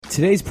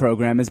Today's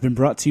program has been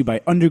brought to you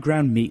by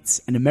Underground Meats,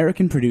 an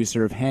American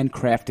producer of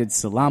handcrafted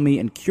salami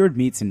and cured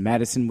meats in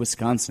Madison,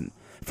 Wisconsin.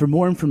 For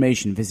more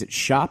information, visit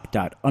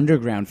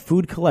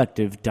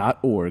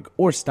shop.undergroundfoodcollective.org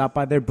or stop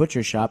by their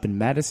butcher shop in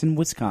Madison,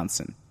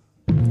 Wisconsin.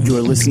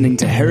 You're listening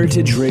to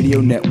Heritage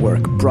Radio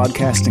Network,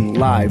 broadcasting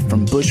live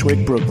from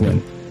Bushwick,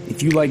 Brooklyn.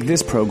 If you like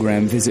this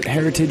program, visit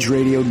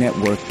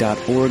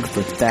heritageradionetwork.org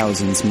for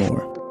thousands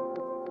more.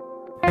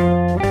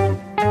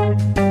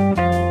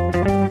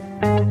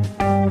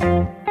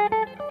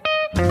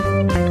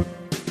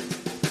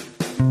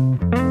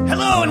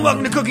 Hello and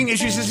welcome to Cooking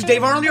Issues. This is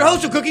Dave Arnold, your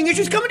host of Cooking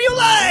Issues, coming to you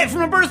live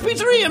from Roberta's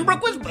Pizzeria in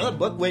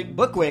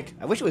Bookwick.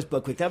 I wish it was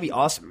Bookwick. That'd be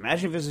awesome.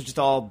 Imagine if it was just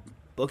all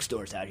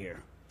bookstores out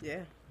here. Yeah.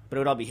 But it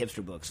would all be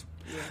hipster books.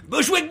 Yeah.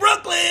 Bushwick,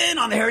 Brooklyn,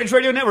 on the Heritage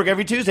Radio Network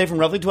every Tuesday from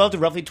roughly 12 to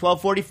roughly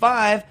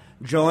 12:45.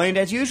 Joined,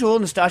 as usual,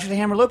 Nastasha the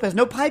Hammer Lopez.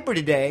 No Piper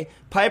today.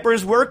 Piper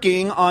is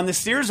working on the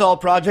Searsall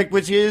project,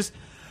 which is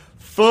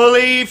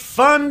fully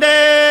funded.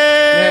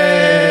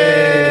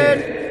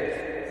 Yay.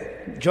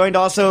 Joined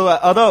also,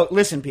 although,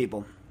 listen,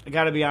 people, I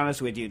got to be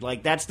honest with you.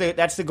 Like, that's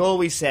the goal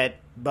we set.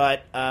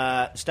 But,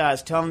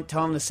 Stas, tell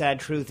them the sad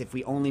truth. If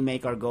we only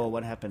make our goal,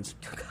 what happens?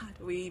 Oh, God,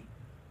 we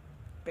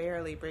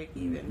barely break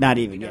even. Not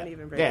even, we yeah. Don't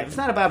even break yeah, even. It's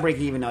not about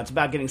breaking even, no. It's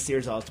about getting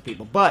Searsalls to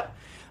people. But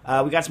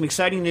we got some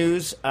exciting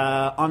news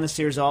on the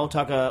Searsall. We'll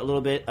talk a little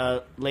bit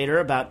later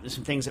about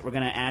some things that we're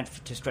going to add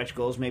to stretch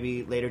goals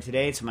maybe later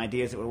today, some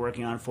ideas that we're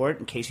working on for it,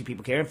 in case you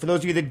people care. And for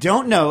those of you that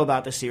don't know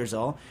about the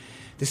Searsall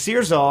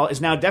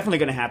is now definitely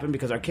going to happen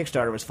because our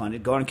Kickstarter was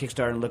funded. Go on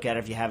Kickstarter and look at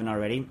it if you haven't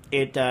already.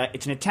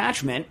 It's an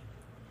attachment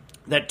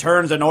that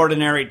turns an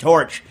ordinary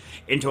torch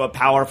into a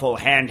powerful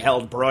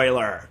handheld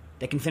broiler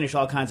that can finish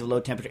all kinds of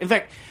low temperature. In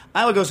fact,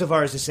 I would go so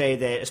far as to say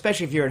that,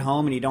 especially if you're at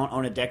home and you don't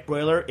own a deck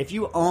broiler, if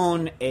you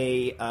own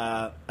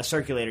a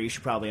circulator, you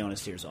should probably own a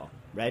Searsall,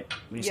 right?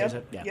 When you say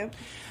so? Yeah. Yep.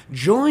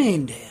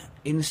 Joined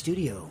in the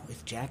studio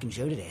with Jack and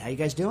Joe today. How you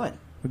guys doing?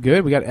 We're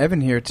good. We got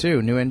Evan here,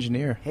 too, new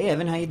engineer. Hey,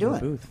 Evan, how you doing?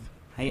 Booth.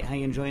 How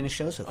you enjoying the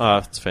show so far?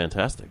 It's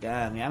fantastic.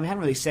 I haven't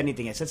really said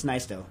anything yet. So it's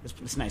nice though.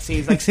 It's nice. See,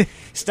 it's like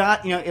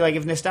like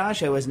if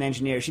Nastasha was an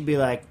engineer, she'd be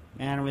like,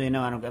 I don't really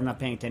know. I'm not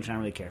paying attention. I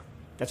don't really care.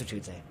 That's what she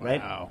would say, right?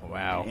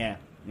 Wow. Yeah.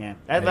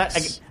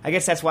 Nice. I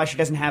guess that's why she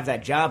doesn't have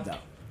that job though.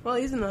 Well,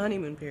 he's in the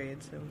honeymoon period,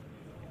 so.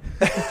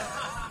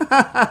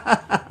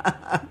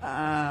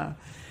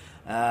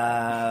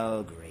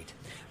 Oh, great.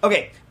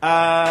 Okay,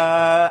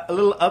 a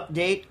little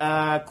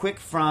update, quick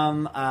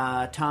from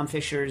Tom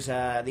Fisher's,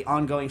 the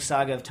ongoing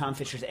saga of Tom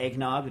Fisher's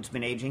eggnog. It's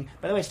been aging.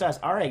 By the way, Stas,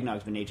 our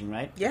eggnog's been aging,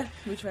 right? Yeah,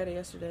 we tried it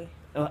yesterday.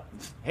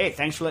 Hey,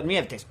 thanks for letting me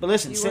have a taste. But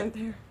listen, You weren't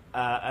there?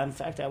 In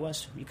fact, I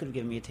was. You could have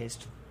given me a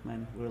taste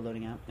when we were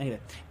loading out. Anyway,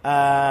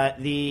 I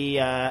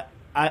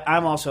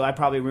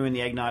probably ruined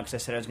the eggnog because I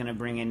said I was going to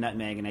bring in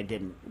nutmeg and I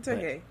didn't. It's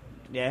okay.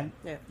 Yeah?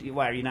 Yeah.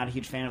 Why, are you not a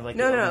huge fan of like?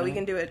 No, we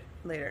can do it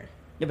later.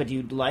 Yeah, but do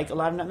you like a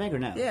lot of nutmeg or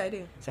no? Yeah, I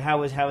do. So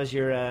how was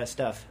your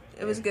stuff?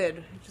 It was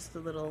good. Just a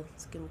little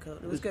skim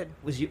coat. It was good.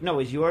 Was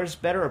yours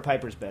better or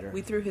Piper's better?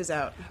 We threw his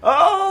out.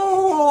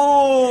 Oh!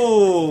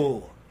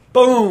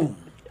 Boom!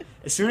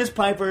 As soon as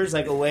Piper's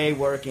like away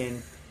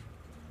working,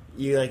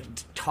 you like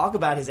talk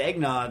about his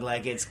eggnog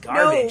like it's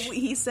garbage. No,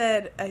 he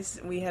said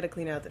we had to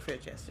clean out the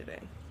fridge yesterday,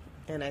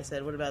 and I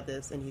said, "What about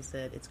this?" And he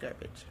said, "It's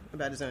garbage."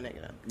 About his own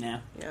eggnog. Yeah.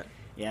 Yeah.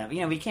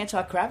 Yeah, we can't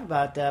talk crap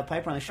about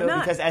Piper on the show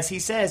because, as he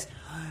says,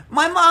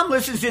 my mom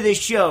listens to this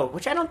show,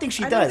 which I don't think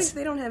she I does. don't think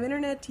they don't have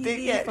internet,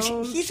 TV,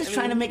 phones. He's just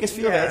trying to make us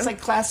feel bad. It's like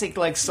classic,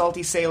 like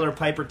salty sailor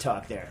Piper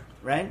talk there,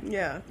 right?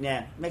 Yeah.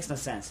 Yeah, makes no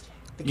sense.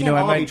 It You can't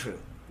know, all be true.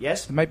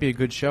 Yes? It might be a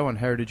good show on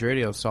Heritage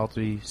Radio,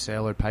 Salty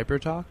Sailor Piper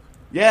Talk.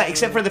 Yeah,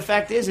 except for the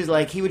fact is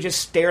like he would just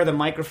stare the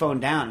microphone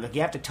down. Like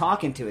you have to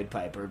talk into it,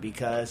 Piper,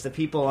 because the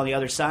people on the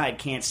other side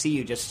can't see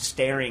you just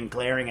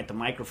glaring at the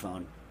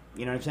microphone.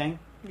 You know what I'm saying?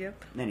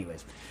 Yep.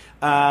 Anyways.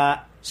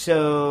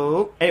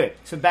 So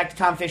back to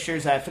Tom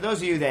Fisher's. For those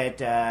of you that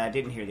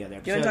didn't hear the other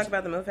episodes. Do you want to talk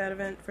about the MoFat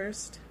event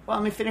first? Well,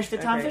 let me finish the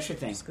Tom Okay, Fisher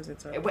thing. just 'cause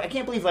it's I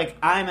can't believe, like,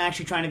 I'm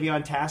actually trying to be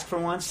on task for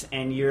once,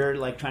 and you're,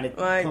 like, trying to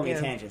pull me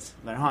tangents.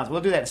 But hold on, we'll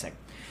do that in a second.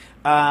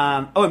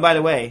 And by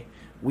the way,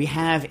 we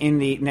have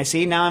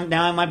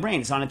now in my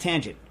brain, it's on a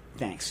tangent.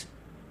 Thanks.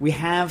 We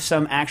have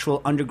some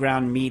actual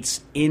underground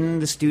meats in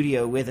the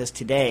studio with us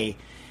today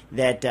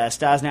that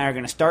Stas and I are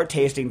going to start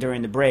tasting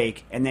during the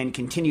break and then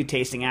continue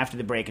tasting after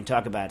the break and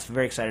talk about it. So I'm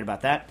very excited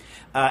about that.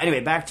 Anyway,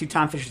 back to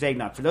Tom Fisher's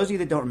eggnog. For those of you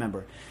that don't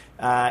remember,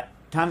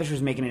 Tom Fisher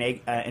was making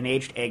an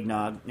aged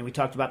eggnog, and we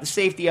talked about the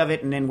safety of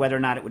it and then whether or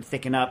not it would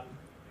thicken up.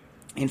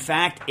 In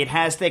fact, it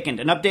has thickened.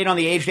 An update on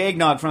the aged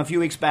eggnog from a few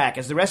weeks back.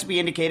 As the recipe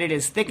indicated, it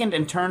has thickened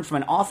and turned from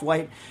an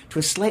off-white to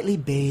a slightly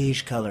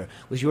beige color.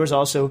 Was yours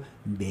also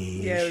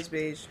beige? Yeah, it was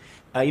beige.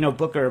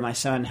 Booker, my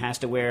son, has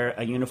to wear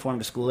a uniform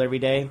to school every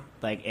day.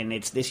 And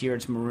this year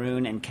it's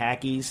maroon and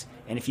khakis.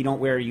 And if you don't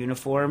wear a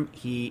uniform,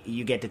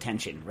 you get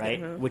detention, right?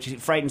 Mm-hmm. Which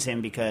frightens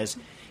him because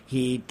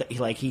he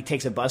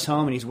takes a bus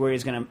home and he's worried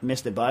he's going to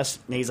miss the bus.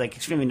 And he's like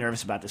extremely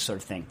nervous about this sort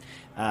of thing.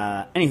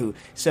 Anywho,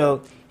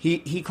 so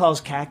he calls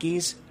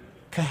khakis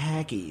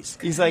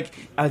kahakis. He's like,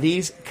 are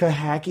these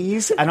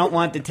kahakis? I don't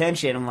want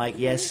detention. I'm like,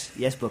 yes,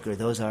 Booker,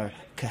 those are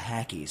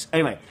kahakis.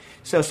 Anyway,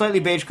 so slightly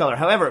beige color.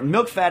 However,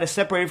 milk fat is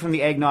separated from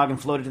the eggnog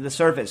and floated to the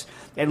surface.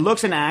 It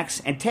looks and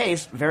acts and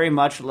tastes very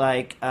much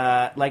like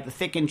the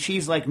thickened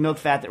cheese-like milk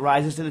fat that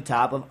rises to the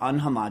top of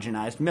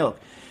unhomogenized milk.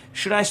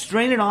 Should I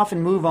strain it off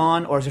and move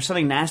on, or is there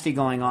something nasty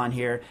going on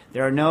here?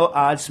 There are no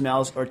odd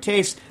smells or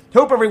tastes.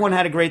 Hope everyone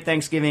had a great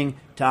Thanksgiving.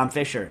 Tom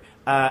Fisher.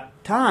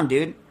 Tom,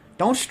 dude,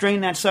 don't strain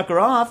that sucker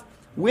off.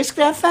 Whisk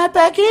that fat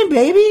back in,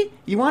 baby.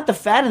 You want the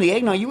fat in the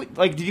egg? No,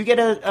 did you get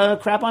a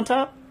crap on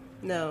top?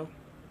 No.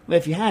 Well,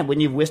 if you had,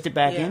 wouldn't you have whisked it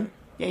back in?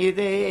 Yeah,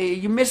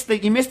 you missed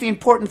the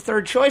important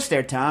third choice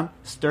there, Tom.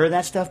 Stir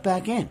that stuff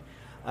back in.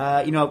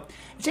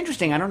 It's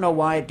interesting. I don't know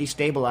why it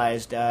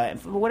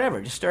destabilized.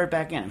 Whatever, just stir it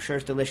back in. I'm sure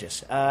it's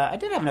delicious. I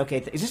did have an okay.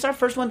 Is this our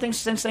first one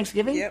since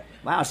Thanksgiving? Yep.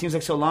 Wow, it seems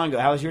like so long ago.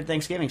 How was your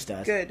Thanksgiving,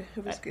 Stas? Good.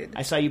 It was good.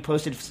 I saw you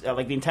posted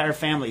like the entire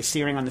family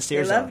searing on the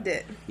Searsall. They loved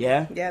it.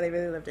 Yeah? Yeah, they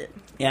really loved it.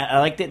 Yeah, I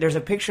liked it. There's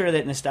a picture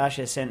that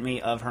Nastasha sent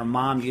me of her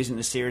mom using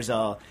the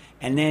Searsall,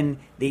 and then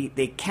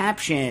the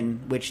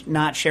caption, which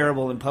not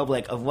shareable in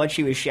public, of what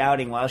she was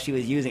shouting while she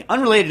was using,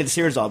 unrelated to the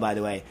Searsall, by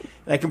the way,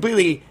 like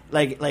completely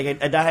like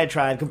a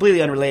diatribe,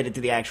 completely unrelated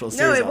to the actual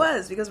Searsall. No, it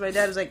was because my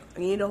dad was like,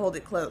 "You need to hold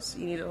it close.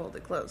 You need to hold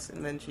it close,"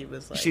 and then she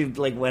was like, she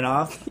like went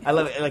off. I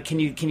love it. Like, can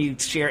you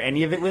share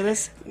any of it with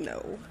us?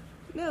 No,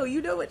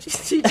 you know what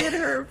she did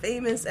her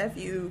famous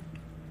 "fu"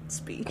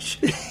 speech.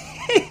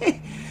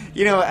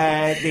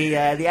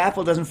 The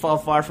apple doesn't fall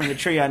far from the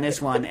tree on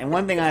this one. And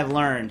one thing I've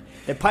learned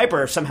that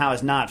Piper somehow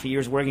is not for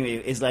years working with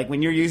you is like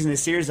when you're using the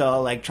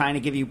Searsall, like trying to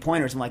give you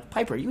pointers. I'm like,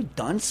 Piper, you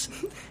dunce!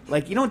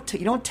 Like you don't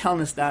tell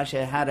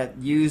Nastasha how to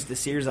use the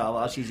Searsall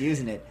while she's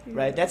using it,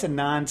 right? That's a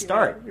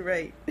non-start. You're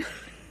right.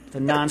 It's a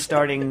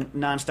non-starting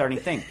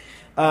thing.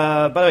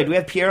 By the way, do we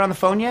have Pierre on the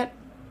phone yet?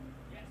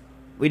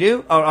 We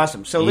do? Oh,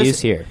 awesome. So listen. He's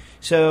here.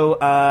 So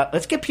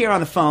let's get Pierre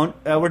on the phone.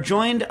 We're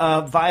joined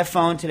via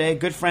phone today, a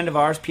good friend of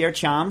ours, Pierre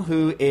Cham,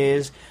 who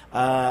is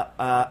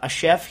a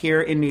chef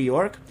here in New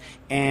York,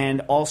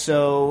 and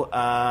also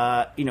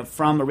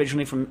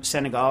originally from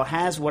Senegal,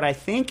 has what I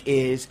think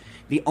is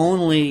the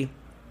only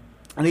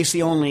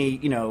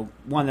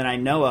one that I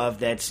know of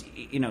that's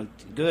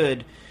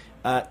good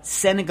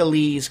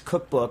Senegalese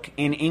cookbook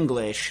in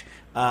English.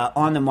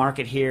 On the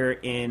market here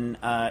in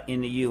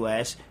the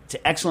U.S. It's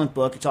an excellent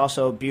book. It's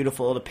also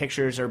beautiful. The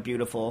pictures are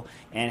beautiful.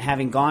 And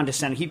having gone to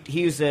Senegal,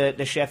 he was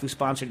the chef who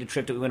sponsored the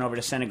trip that we went over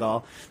to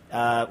Senegal,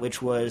 which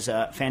was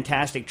a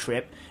fantastic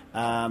trip.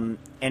 And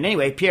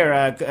anyway,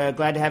 Pierre,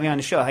 glad to have you on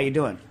the show. How you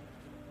doing?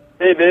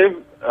 Hey,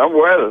 Dave. I'm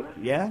well.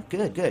 Yeah,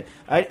 good.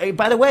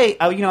 By the way,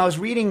 I was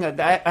reading.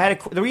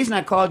 The reason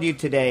I called you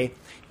today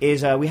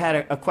is we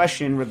had a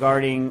question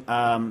regarding.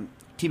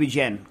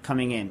 Tibijen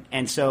coming in,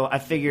 and so I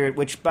figured,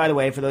 which, by the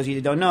way, for those of you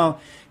that don't know,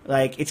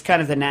 like it's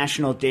kind of the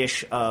national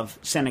dish of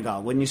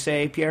Senegal, wouldn't you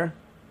say, Pierre?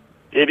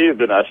 It is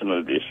the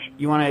national dish.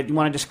 You want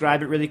to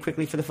describe it really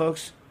quickly for the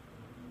folks?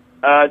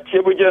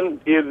 Tibijen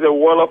is a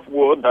Wolof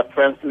word that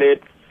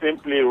translates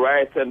simply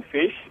rice and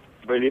fish,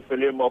 but it's a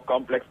little more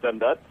complex than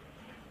that.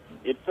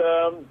 It's,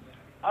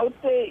 I would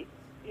say,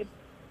 it's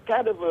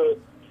kind of a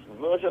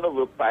version of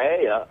a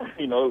paella.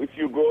 If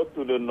you go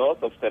to the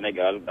north of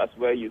Senegal, that's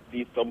where you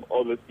see some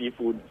other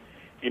seafood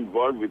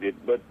involved with it.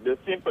 But the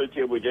simple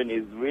tibijen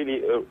is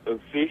really a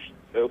fish,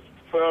 a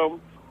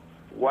firm,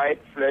 white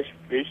flesh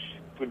fish.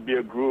 Could be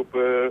a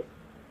grouper,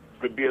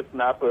 could be a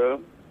snapper,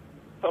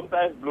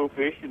 sometimes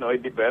bluefish,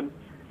 it depends.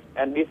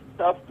 And it's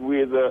stuffed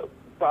with a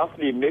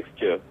parsley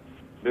mixture.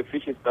 The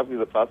fish is stuffed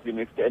with a parsley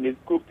mixture, and it's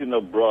cooked in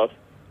a broth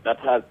that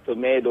has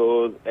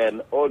tomatoes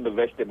and all the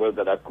vegetables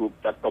that are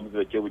cooked that comes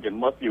with the tibijen,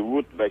 mostly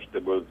root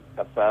vegetables,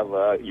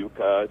 cassava,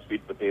 yuca,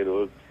 sweet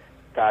potatoes,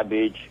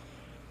 cabbage,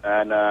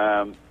 and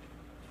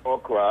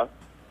okra.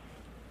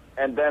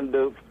 And then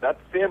that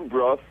same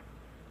broth,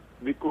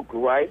 we cook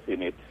rice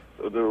in it.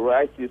 So the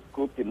rice is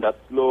cooked in that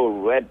slow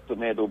red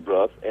tomato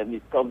broth, and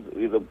it comes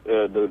with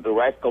the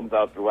rice comes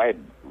out bright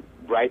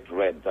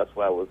red. That's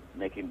why I was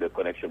making the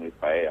connection with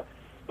paella.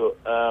 So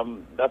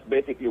that's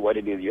basically what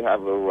it is. You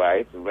have a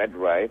red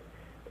rice,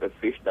 a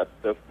fish that's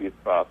stuffed with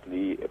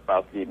a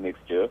parsley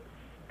mixture,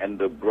 and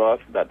the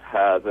broth that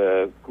has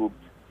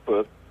cooked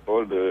first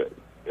all the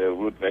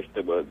root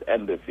vegetables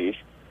and the fish,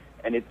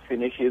 and it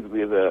finishes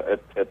with a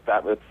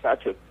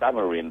touch of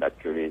tamarind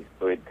actually.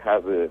 So it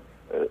has a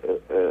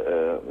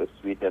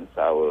sweet and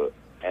sour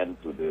end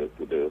to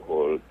the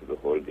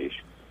whole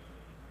dish.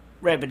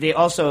 Right, but they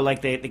also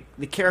like the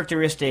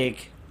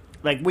characteristic.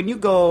 Like when you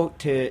go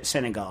to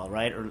Senegal,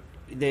 right? Or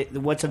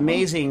what's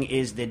amazing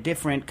is the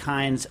different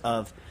kinds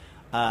of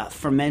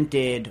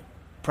fermented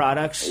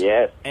products.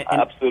 Yes,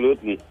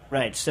 absolutely.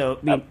 Right. So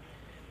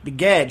the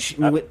gedge.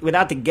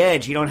 Without the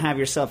gedge, you don't have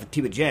yourself a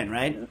tibijen,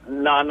 right?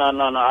 No.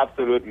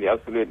 Absolutely.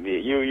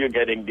 You're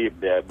getting deep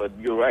there, but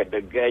you're right.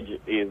 The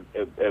gedge is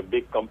a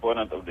big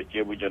component of the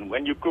tibijen.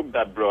 When you cook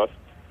that broth,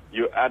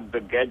 you add the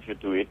gedge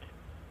to it.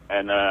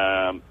 And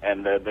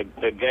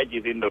the gedge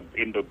is in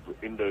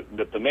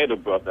the tomato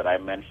broth that I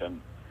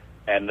mentioned,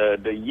 And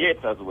the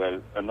yate as well,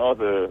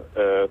 another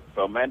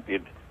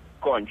fermented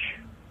conch.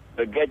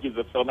 The gedge is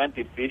a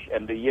fermented fish,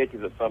 and the yate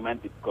is a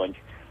fermented conch.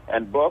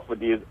 And both of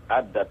these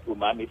add that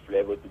umami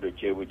flavor to the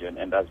chewujen,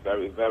 and that's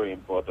very, very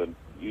important.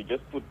 You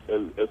just put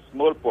a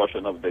small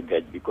portion of the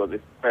gedge because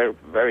it's very,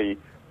 very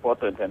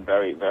potent and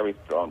very, very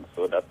strong.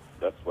 So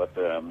that's what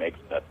makes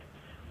that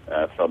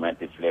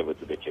fermented flavor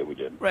to the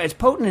chewujen. Right, it's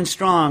potent and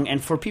strong,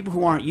 and for people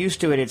who aren't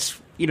used to it,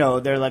 it's,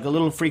 they're like a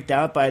little freaked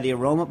out by the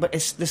aroma, but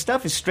the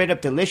stuff is straight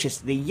up delicious.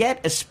 The yet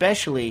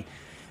especially,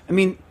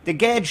 the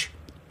gedge,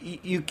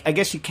 I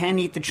guess you can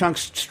eat the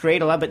chunks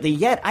straight a lot, but the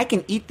yet, I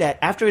can eat that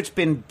after it's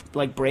been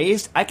like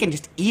braised. I can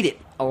just eat it,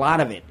 a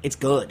lot of it. It's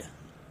good.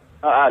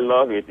 I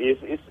love it.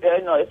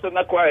 It's an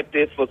acquired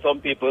taste for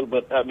some people,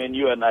 but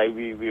you and I,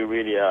 we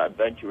really are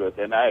adventurous,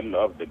 and I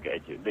love the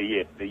gedge. The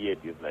yet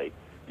is like,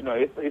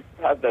 it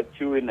has that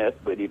chewiness,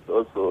 but it's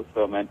also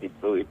fermented,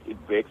 so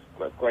it breaks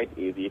quite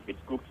easy. If it's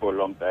cooked for a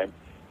long time,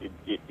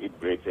 it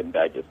breaks and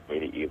digests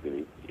pretty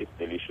easily. It's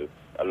delicious.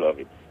 I love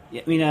it.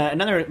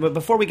 Yeah,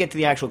 before we get to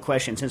the actual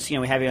question, since,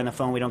 we have you on the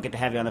phone, we don't get to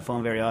have you on the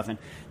phone very often.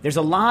 There's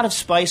a lot of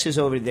spices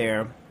over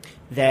there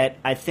that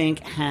I think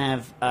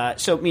have,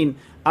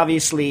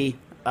 obviously,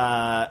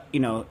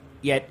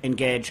 yet and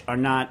gedge are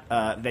not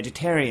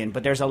vegetarian,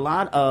 but there's a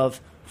lot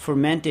of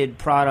fermented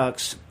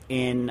products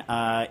in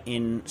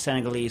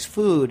Senegalese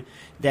food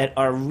that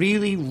are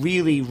really,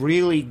 really,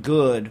 really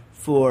good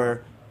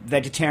for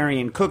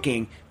vegetarian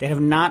cooking that have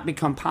not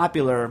become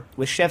popular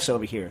with chefs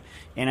over here.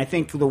 And I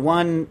think the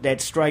one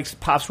that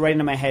pops right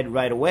into my head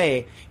right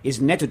away is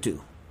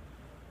netetu.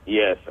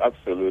 Yes,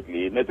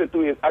 absolutely.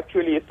 Netetu is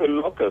actually, it's a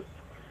locust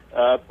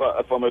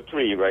from a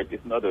tree, right?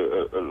 It's not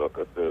a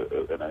locust,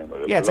 an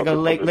animal. Yeah, it's like a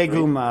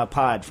legume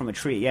pod from a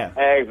tree, yeah.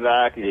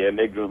 Exactly, a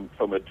legume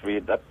from a tree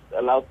that's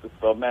allowed to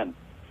ferment.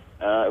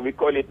 We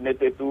call it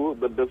netetu,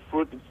 but the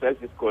fruit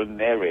itself is called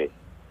nere.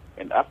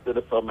 And after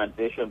the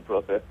fermentation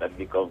process, that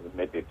becomes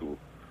netetu.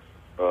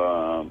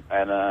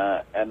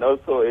 And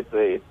also it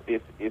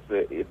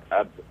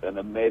adds an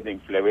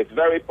amazing flavor. It's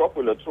very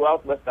popular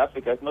throughout West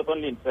Africa. It's not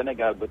only in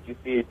Senegal, but you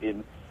see it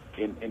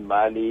in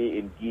Mali,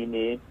 in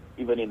Guinea,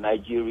 even in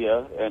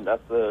Nigeria. And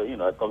that's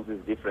it comes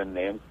with different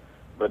names,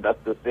 but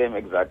that's the same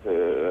exact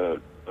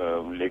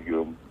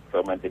legume,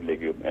 fermented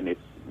legume, and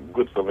it's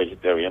good for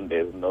vegetarian.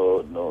 There's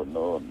no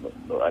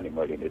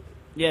animal in it.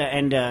 Yeah,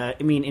 and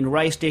in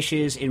rice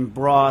dishes, in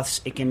broths,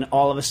 it can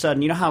all of a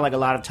sudden, how like a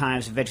lot of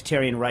times a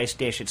vegetarian rice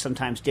dish, it's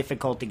sometimes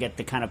difficult to get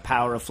the kind of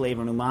power of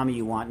flavor and umami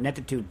you want.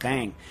 Netetu,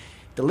 bang,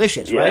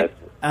 delicious, yes.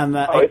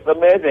 Right? It's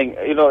amazing.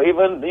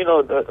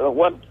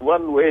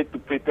 One way to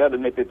prepare the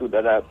netetu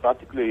that I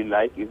particularly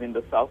like is in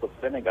the south of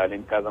Senegal,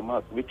 in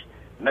Casamance, which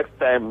next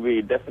time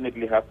we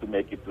definitely have to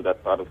make it to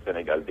that part of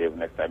Senegal, Dave,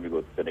 next time we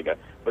go to Senegal.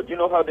 But you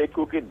know how they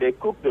cook it? They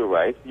cook the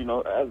rice,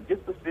 as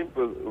just a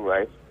simple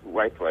rice,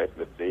 white rice,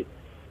 let's say.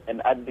 And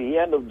at the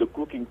end of the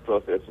cooking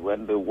process,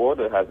 when the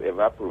water has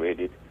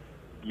evaporated,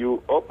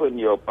 you open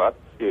your pot,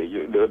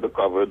 the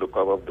cover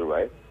of the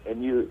rice,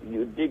 and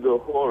you dig a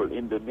hole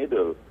in the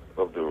middle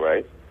of the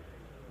rice,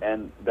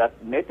 and that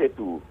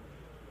netetu,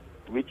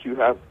 which you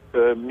have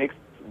mixed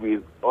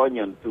with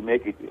onion to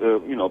make it,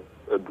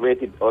 a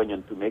grated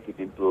onion to make it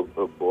into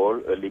a ball,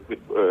 a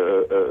liquid,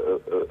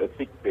 a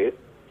thick paste,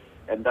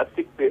 and that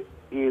thick paste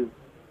is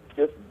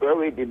just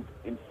buried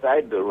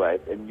inside the rice,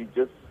 and you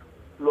just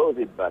close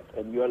it back,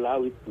 and you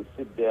allow it to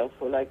sit there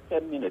for like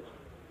 10 minutes.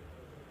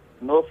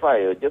 No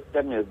fire, just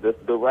 10 minutes.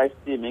 The rice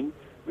steaming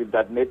with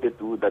that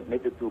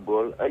netetu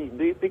ball.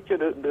 Do you picture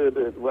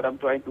the what I'm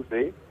trying to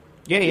say?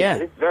 Yeah.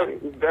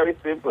 It's very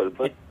simple.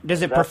 But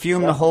does it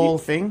perfume the whole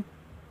thing?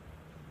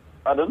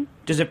 Pardon?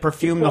 Does it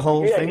perfume the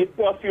whole thing? It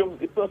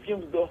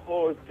perfumes the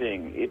whole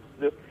thing.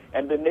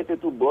 And the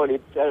netetu ball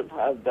itself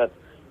has that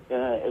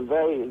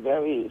very,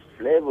 very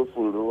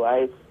flavorful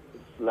rice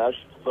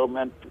 /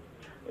 ferment.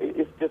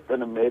 It's just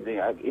an amazing.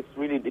 It's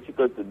really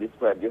difficult to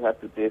describe. You have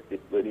to taste it,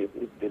 but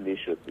it's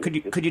delicious.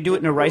 Could you do it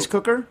in a rice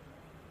cooker?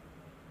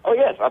 Oh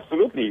yes,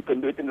 absolutely. You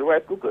can do it in the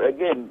rice cooker.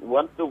 Again,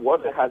 once the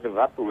water has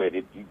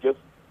evaporated, you just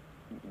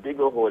dig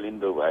a hole in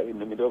the rice, in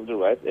the middle of the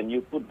rice, and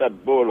you put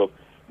that bowl of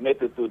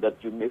netetu that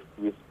you mixed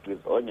with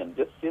onion.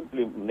 Just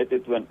simply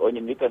netetu and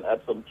onion. You can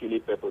add some chili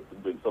pepper to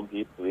bring some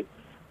heat to it.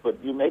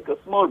 But you make a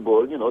small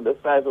bowl, the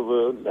size of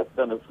less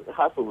than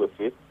half of a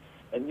fist,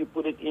 and you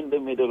put it in the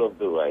middle of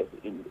the rice,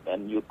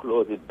 and you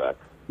close it back.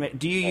 Right.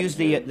 Do you use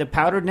the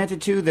powdered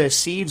netetu, the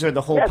seeds, or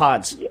the whole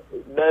pods? Yeah.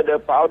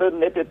 The powdered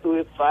netetu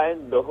is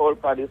fine. The whole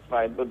pod is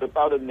fine. But the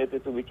powdered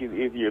netetu, which is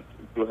easier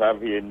to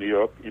have here in New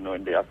York, in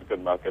the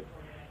African market,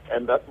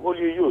 and that's all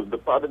you use, the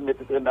powdered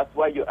netetu, and that's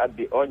why you add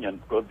the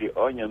onion, because the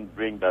onion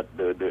bring that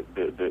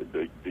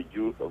the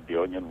juice of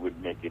the onion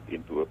would make it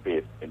into a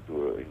paste, and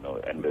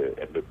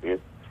the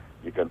paste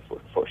you can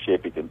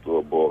shape it into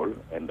a bowl,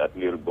 and that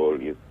little bowl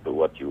is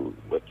what you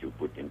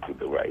put into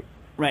the rice.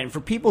 Right, and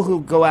for people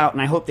who go out,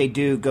 and I hope they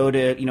do, go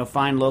to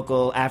find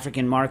local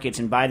African markets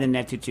and buy the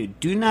netetu.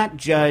 Do not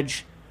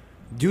judge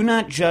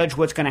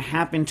what's going to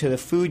happen to the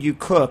food you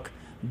cook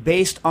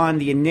based on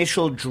the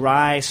initial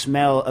dry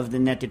smell of the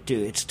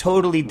netatu. It's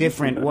totally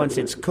different once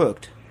it's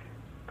cooked.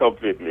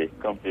 Completely.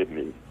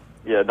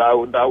 Yeah, that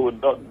would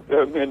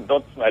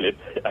don't smell it,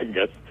 I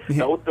guess.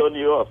 That would turn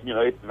you off.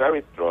 It's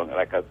very strong,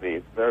 like I say,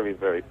 it's very,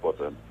 very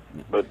potent.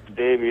 But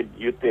David,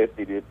 you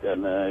tasted it,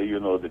 and you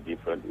know the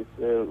difference.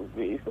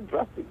 It's a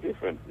drastic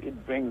difference.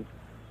 It brings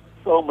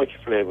so much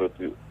flavor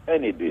to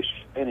any dish.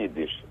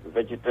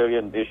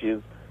 Vegetarian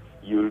dishes,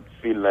 you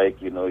feel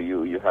like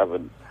you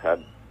haven't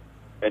had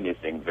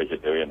anything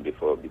vegetarian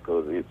before,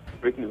 because it's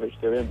strictly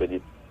vegetarian, but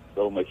it's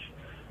so much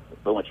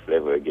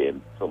flavor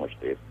again, so much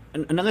taste.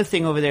 Another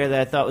thing over there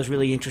that I thought was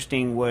really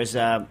interesting was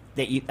I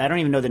don't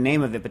even know the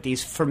name of it, but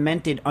these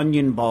fermented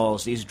onion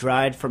balls, these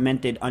dried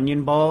fermented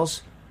onion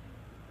balls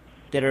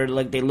that are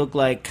like, they look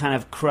like kind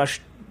of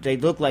crushed, they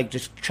look like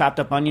just chopped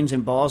up onions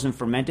in balls and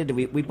fermented.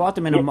 We bought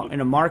them in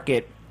a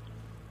market.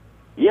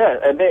 Yeah,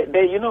 and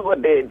they you know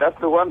what, that's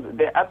the ones,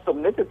 they add some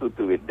netatu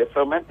to it. They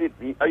ferment it.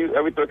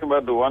 Are we talking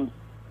about the ones?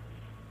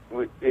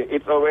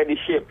 It's already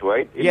shaped,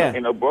 right?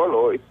 In a ball,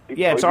 or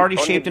it's already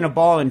shaped in a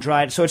ball and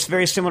dried. So it's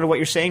very similar to what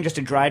you're saying, just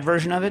a dried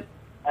version of it.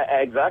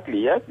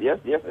 Exactly. Yes.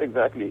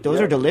 Exactly.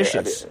 Those are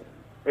delicious.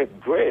 It's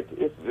great.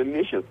 It's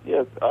delicious.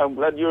 Yes, I'm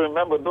glad you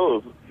remember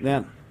those.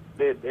 Yeah.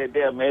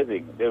 They're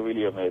amazing. They're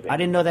really amazing. I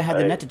didn't know they had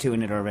the netatu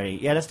in it already.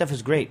 Yeah, that stuff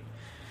is great.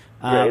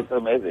 Yeah, it's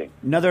amazing.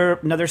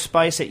 Another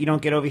spice that you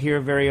don't get over here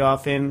very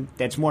often,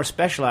 that's more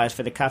specialized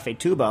for the cafe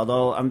tuba.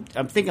 Although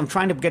I'm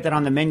trying to get that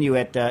on the menu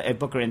at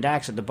Booker and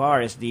Dax at the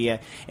bar. Is the and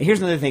here's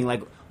another thing,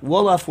 like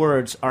Wolof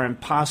words are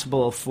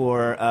impossible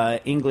for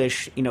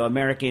English,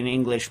 American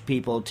English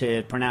people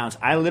to pronounce.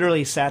 I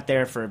literally sat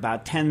there for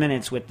about 10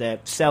 minutes with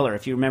the seller,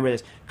 if you remember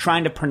this,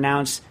 trying to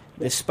pronounce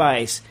the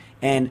spice,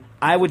 and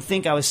I would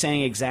think I was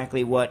saying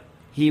exactly what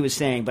he was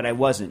saying, but I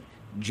wasn't.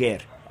 Jer.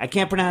 I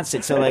can't pronounce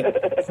it, so like,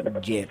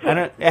 Jer. I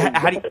don't.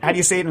 How do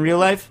you say it in real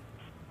life?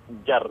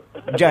 Jar.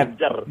 Yeah.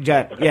 Jar.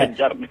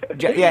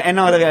 Yeah, and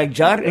no, they're like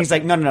jar, and he's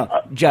like, no,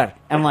 jar.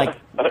 I'm like,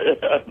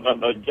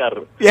 no,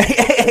 jar. Yeah.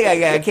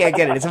 I can't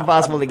get it. It's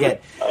impossible to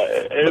get.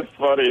 It's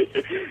funny.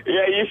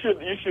 Yeah, you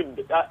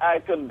should. I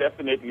can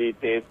definitely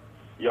taste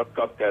your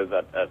cocktails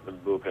at the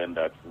Book and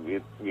that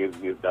with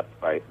that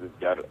spice, with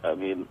jar. I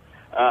mean.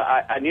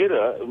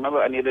 Anita,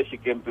 remember Anita? She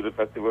came to the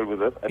festival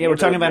with us. Anita, we're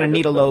talking about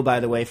Anita Lowe, by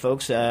the way,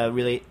 folks.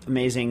 Really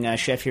amazing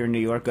chef here in New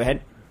York. Go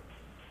ahead.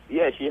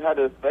 Yeah, she had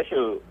a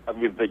special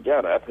with the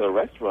jar at her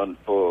restaurant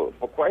for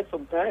quite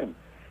some time.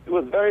 It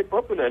was very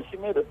popular, and she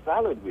made a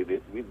salad with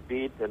it, with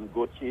beet and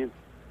goat cheese.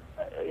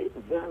 It's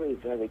very,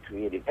 very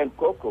creative. And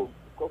cocoa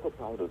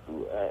powder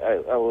too.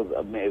 I was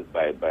amazed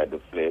by the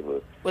flavor.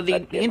 Well,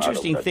 the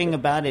interesting thing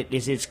about it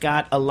is it's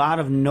got a lot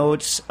of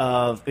notes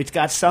it's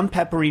got some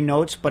peppery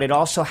notes, but it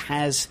also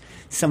has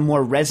some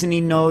more resiny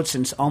notes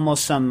and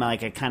almost some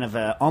like a kind of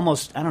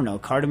almost, I don't know,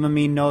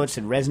 cardamom-y notes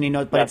and resiny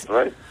notes. But That's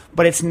right.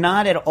 But it's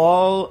not at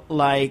all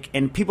like,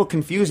 and people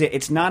confuse it,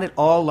 it's not at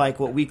all like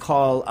what we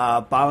call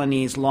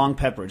Balinese long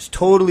peppers.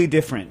 Totally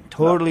different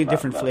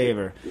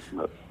flavor. It's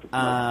not.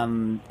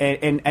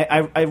 And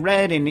I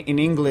read in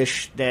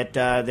English that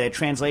the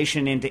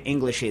translation into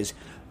English is,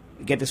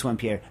 get this one,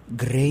 Pierre,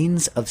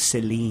 grains of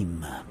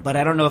Selim. But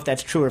I don't know if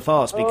that's true or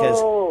false because...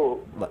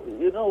 Oh,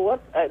 you know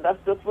what? That's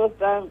the first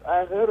time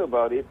I heard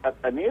about it at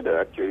Anita,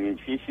 actually.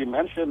 She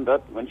mentioned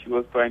that when she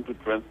was trying to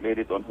translate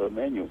it on her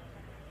menu.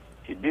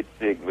 She did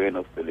say grain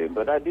of Selim,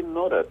 but I didn't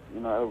know that.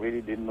 I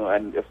really didn't know.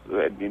 And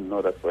I didn't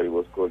know that's what it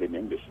was called in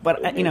English. But,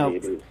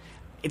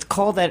 it's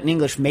called that in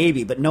English,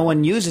 maybe, but no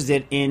one uses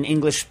it in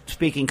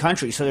English-speaking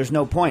countries, so there's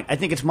no point. I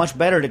think it's much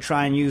better to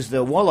try and use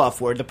the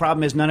Wolof word. The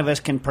problem is none of us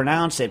can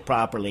pronounce it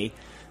properly.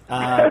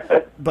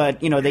 But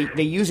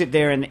they use it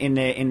there in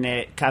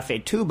the Cafe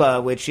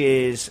Tuba, which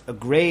is a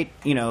great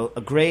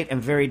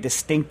and very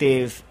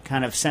distinctive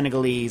kind of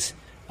Senegalese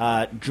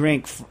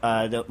drink.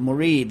 The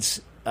Mourides,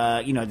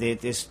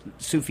 this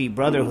Sufi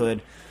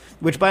brotherhood,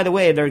 which, by the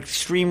way, they're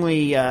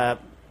extremely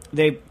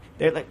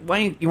They're like,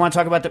 why you want to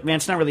talk about that? Man,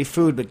 it's not really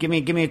food, but give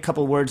me a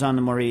couple words on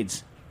the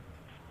Mourides.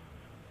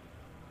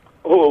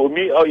 Oh,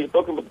 me? Oh, you're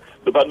talking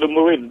about the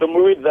Mourides. The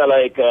Mourides are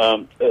like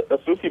a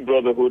Sufi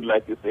brotherhood,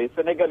 like you say.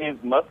 Senegalese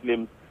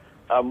Muslims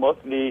are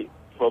mostly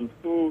from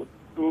two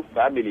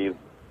families,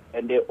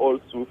 and they're all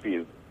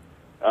Sufis.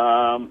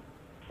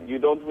 You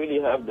don't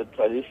really have the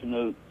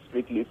traditional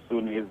strictly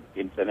Sunnis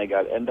in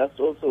Senegal, and that's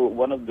also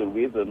one of the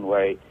reasons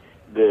why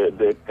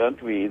the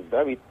country is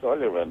very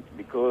tolerant,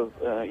 because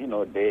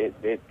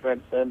they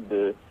transcend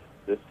the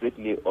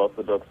strictly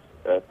Orthodox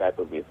type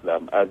of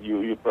Islam. As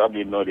you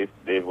probably noticed,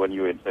 Dave, when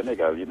you're in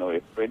Senegal,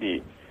 it's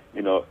pretty,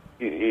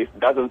 it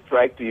doesn't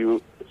strike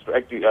you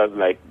as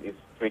like this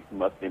strict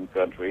Muslim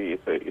country.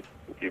 It's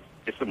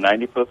a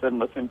 90%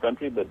 Muslim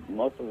country, but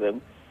most of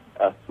them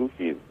are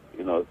Sufis.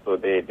 So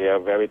they are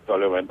very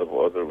tolerant of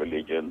other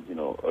religions.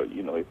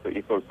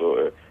 It's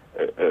also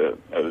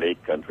a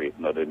lake country. It's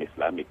not an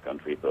Islamic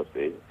country per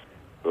se.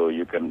 So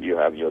you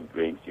have your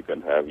drinks. You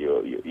can have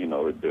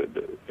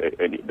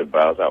the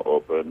bars are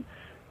open.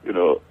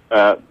 To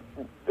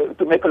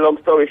make a long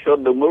story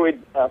short, the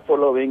Mourides are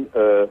following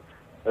a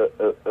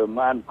a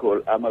man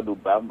called Amadou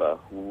Bamba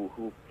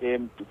who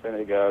came to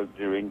Senegal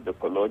during the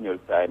colonial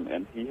time,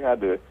 and he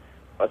had a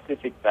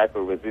Pacific type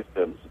of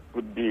resistance,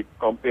 could be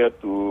compared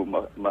to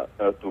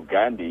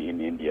Gandhi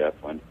in India,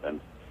 for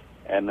instance.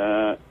 And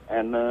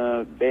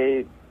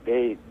they're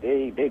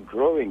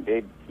growing,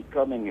 they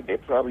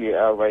probably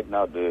are right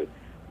now the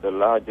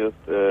largest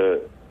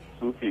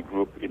Sufi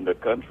group in the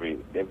country.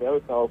 They're very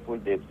powerful,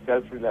 they're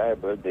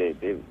self-reliable, they're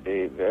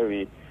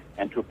very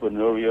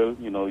entrepreneurial.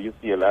 You know, you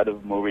see a lot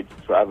of Mourids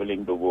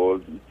traveling the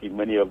world. You see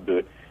many of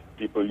the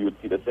people you'd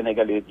see, the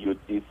Senegalese you'd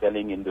see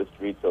selling in the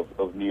streets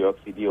of New York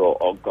City or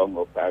Hong Kong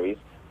or Paris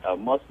are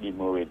mostly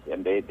Mourids,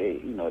 and that's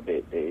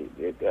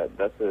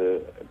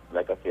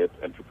like I said,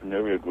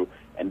 entrepreneurial group.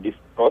 And this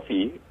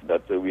coffee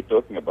that we're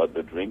talking about,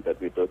 the drink that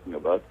we're talking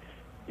about,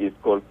 is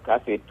called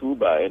Café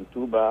Touba, and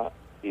Touba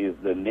is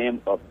the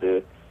name of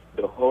the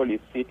holy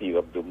city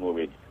of the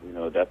Mourids. You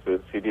know, that's a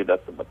city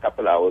that's a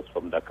couple hours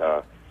from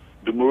Dakar.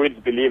 The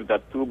Mourids believe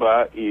that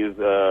Touba is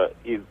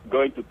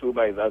going to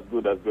Touba is as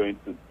good as going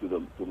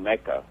to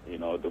Mecca. You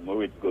know, the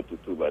Mourids go to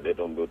Touba; they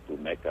don't go to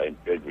Mecca in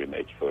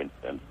pilgrimage, for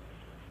instance.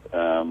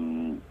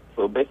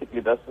 So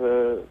basically, that's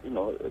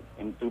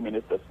in 2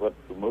 minutes, that's what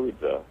the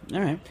Mourids are.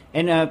 All right.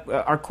 And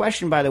our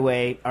question, by the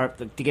way,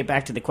 to get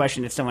back to the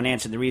question that someone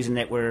answered, the reason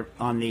that we're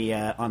on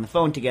the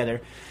phone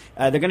together,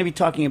 they're going to be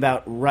talking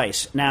about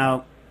rice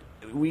now.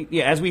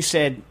 As we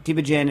said,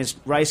 Tibejan is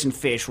rice and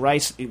fish.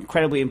 Rice,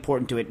 incredibly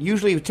important to it.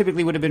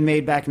 Typically would have been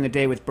made back in the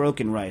day with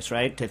broken rice,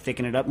 right, to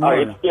thicken it up more?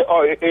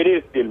 It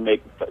is still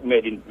made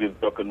with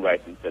broken rice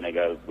in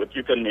Senegal, but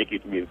you can make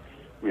it with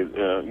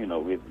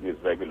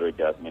regular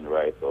jasmine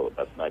rice or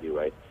basmati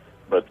rice.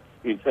 But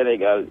in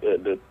Senegal,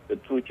 the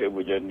true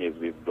Tibejan is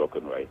with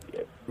broken rice,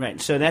 yes. Right,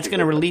 so that's going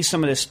to release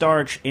some of the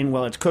starch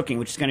while it's cooking,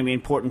 which is going to be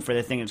important for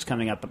the thing that's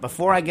coming up. But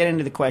before I get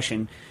into the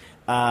question,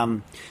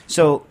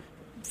 so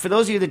for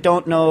those of you that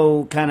don't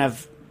know kind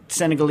of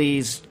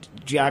Senegalese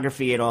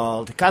geography at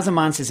all, the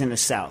Casamance is in the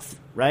south,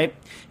 right?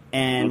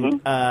 And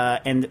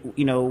and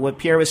you know what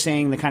Pierre was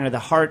saying, the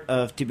heart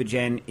of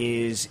Tibejan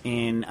is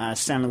in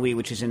Saint Louis,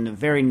 which is in the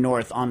very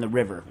north on the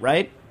river,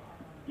 right?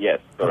 Yes,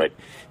 correct.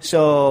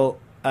 So,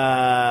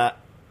 it's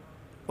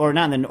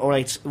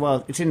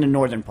in the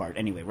northern part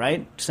anyway,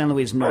 right? Saint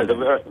Louis is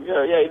northern.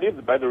 It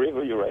is by the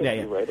river. You're right.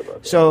 You're right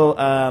about that. So,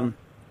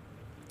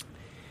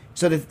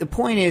 So the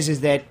point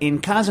is that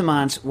in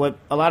Casamance, what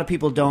a lot of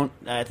people don't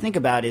think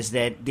about is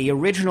that the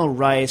original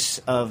rice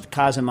of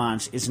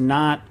Casamance is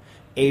not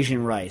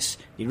Asian rice.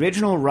 The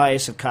original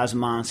rice of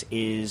Casamance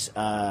is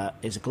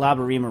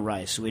Glaberrima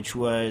rice, which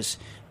was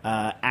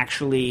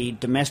actually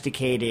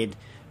domesticated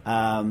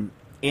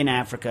in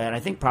Africa, and I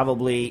think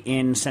probably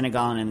in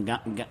Senegal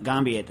and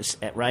Gambia,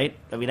 right?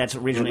 I mean, that's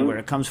originally where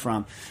it comes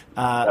from.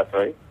 That's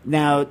right.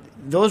 Now,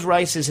 those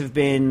rices have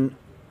been,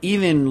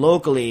 even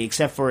locally,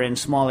 except for in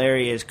small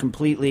areas,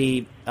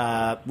 completely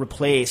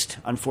replaced,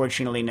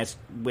 unfortunately,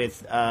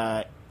 with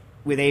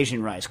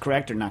Asian rice.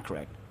 Correct or not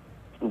correct?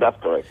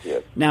 That's correct.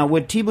 Yes. Now,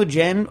 would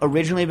Tibejan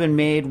originally been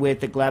made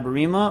with the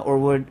Glaberrima,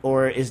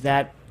 or is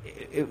that?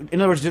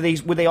 In other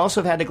words, would they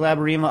also have had the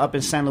Glaberrima up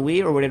in Saint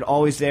Louis, or would it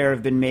always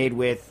have been made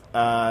with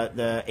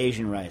the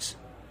Asian rice?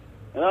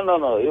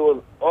 No. It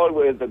was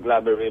always the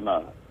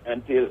Glaberrima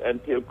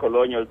until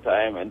colonial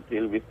time,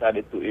 until we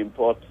started to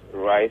import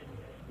rice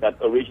that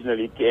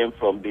originally came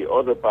from the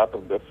other part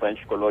of the French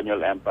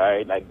colonial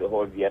empire, like the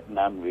whole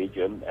Vietnam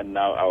region, and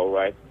now our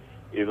rice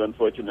is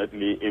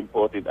unfortunately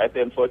imported. I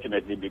say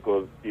unfortunately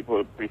because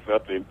people prefer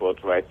to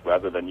import rice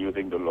rather than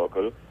using the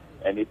local,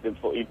 and it's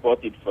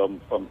imported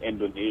from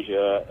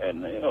Indonesia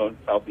and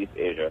Southeast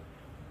Asia.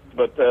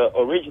 But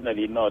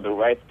originally, no, the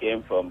rice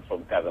came from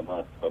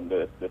Casamance, from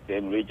the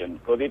same region,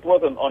 because it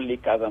wasn't only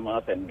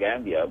Casamance and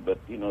Gambia, but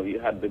you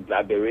had the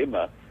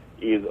Glaberrima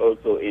is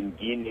also in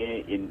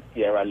Guinea, in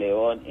Sierra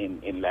Leone,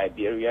 in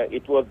Liberia.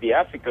 It was the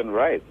African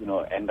rice,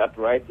 and that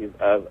rice is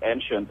as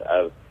ancient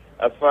as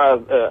far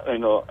as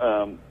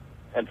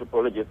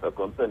anthropologists are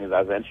concerned, is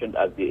as ancient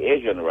as the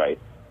Asian rice.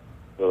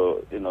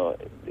 So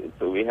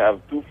so we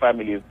have two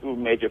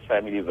major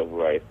families of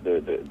rice: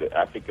 the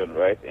African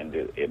rice and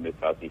the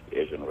Southeast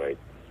Asian rice.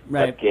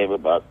 Right. That came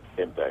about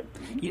the same time.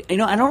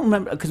 I don't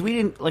remember because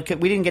we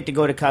didn't get to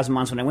go to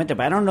Casamance when I went there,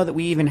 but I don't know that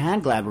we even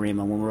had Glaberrima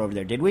when we were over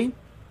there. Did we?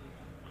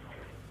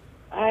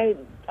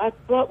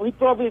 We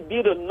probably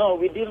didn't know.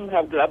 We didn't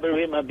have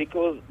Glaberrima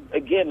because,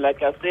 again,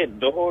 like I said,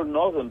 the whole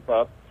northern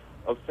part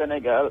of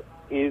Senegal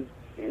is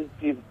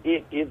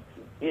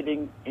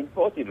eating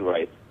imported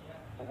rice.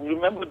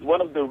 Remember,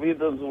 one of the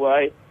reasons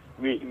why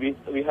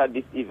we had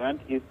this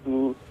event is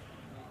to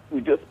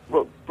just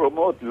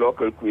promote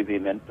local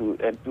cuisine and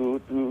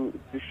to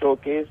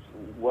showcase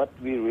what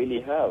we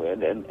really have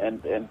and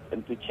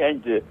to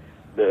change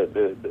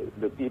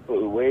the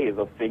people's ways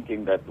of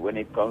thinking that when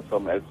it comes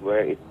from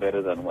elsewhere, it's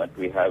better than what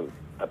we have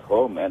at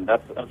home. And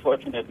that's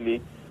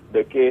unfortunately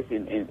the case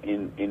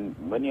in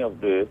many of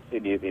the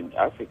cities in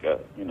Africa.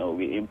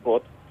 We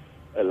import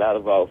a lot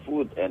of our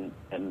food, and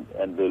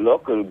the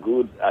local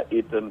goods are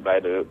eaten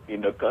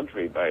in the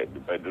country by the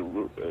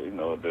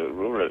the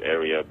rural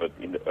area, but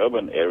in the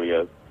urban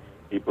areas,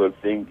 people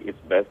think it's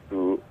best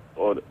to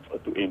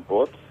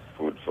import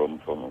food from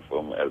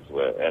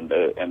elsewhere, and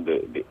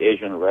the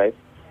Asian rice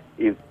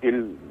is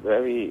still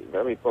very,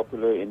 very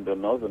popular in the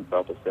northern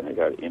part of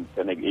Senegal, in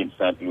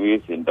St.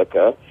 Louis, in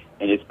Dakar,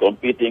 and it's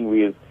competing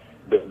with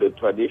the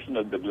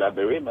traditional, the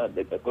glaberrima,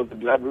 because the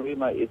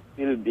glaberrima is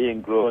still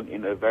being grown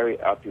in a very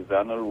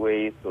artisanal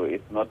way, so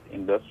it's not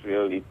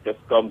industrial. It just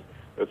comes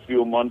a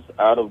few months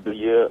out of the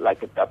year,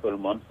 like a couple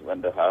months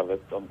when the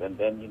harvest comes, and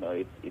then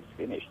it's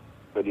finished.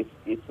 But it's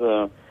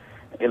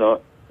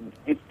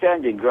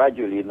changing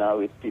gradually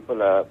now.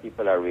 People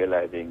are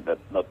realizing that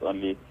not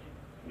only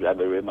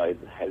glaberrima is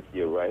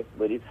healthier rice,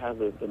 but it has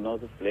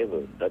another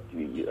flavor that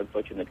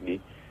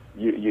unfortunately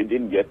you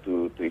didn't get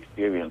to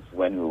experience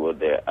when we were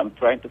there. I'm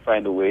trying to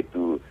find a way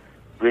to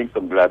bring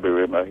some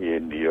glaberrima here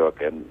in New York,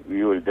 and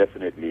we will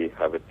definitely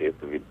have a taste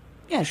of it.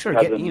 Yeah, sure.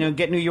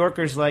 Get New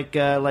Yorkers like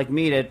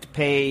me to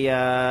pay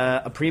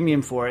a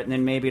premium for it, and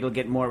then maybe it'll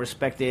get more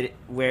respected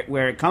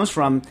where it comes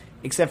from.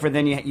 Except for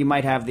then you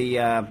might have the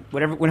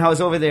whatever. When I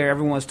was over there,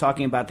 everyone was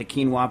talking about the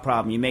quinoa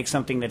problem. You make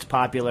something that's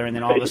popular, and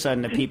then all of a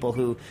sudden the people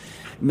who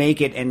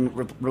make it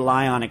and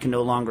rely on it can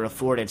no longer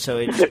afford it. So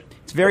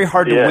it's very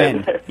hard to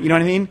win. You know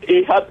what I mean?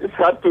 It's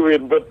hard to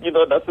win, but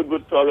that's a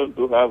good problem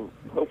to have.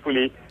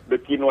 Hopefully, the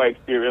quinoa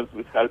experience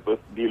will help us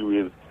deal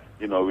with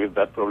with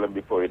that problem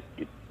before it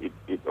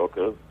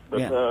occurs.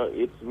 But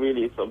it's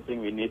really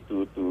something we need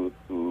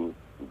to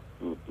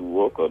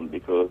work on,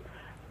 because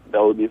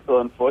that would be so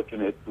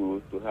unfortunate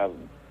to have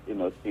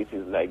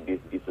species like this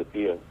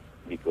disappear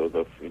because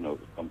of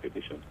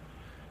competition.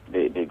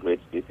 They're great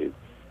species.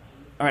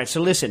 All right,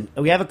 so listen,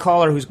 we have a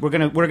caller we're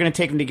gonna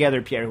take them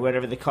together, Pierre,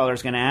 whatever the caller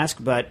is going to ask.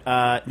 But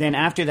then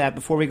after that,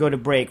 before we go to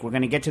break, we're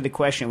going to get to the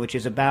question, which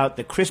is about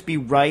the crispy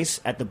rice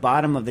at the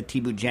bottom of the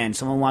tiboudjen.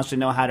 Someone wants to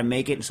know how to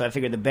make it, and so I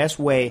figured the best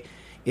way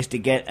is to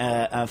get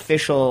an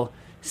official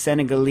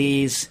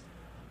Senegalese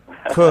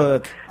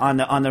cook on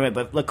the.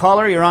 But the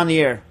caller, you're on the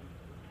air.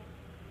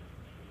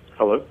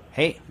 Hello.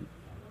 Hey.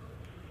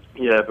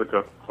 Yeah, I have a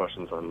couple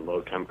questions on low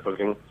temp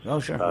cooking.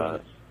 Oh, sure.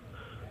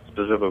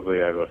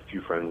 Specifically, I have a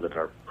few friends that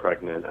are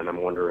pregnant, and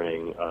I'm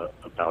wondering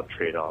about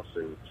trade-offs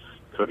in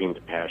cooking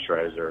to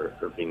pasteurize or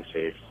being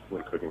safe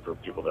when cooking for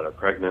people that are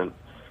pregnant,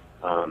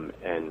 and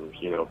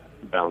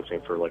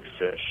balancing for like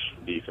fish,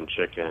 beef, and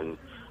chicken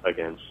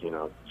against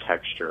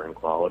texture and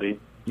quality.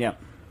 Yeah.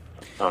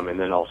 And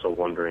then also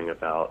wondering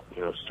about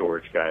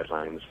storage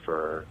guidelines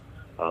for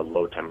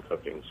low temp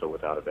cooking, so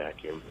without a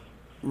vacuum.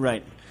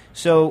 Right.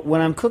 So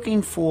when I'm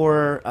cooking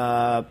for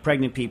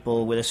pregnant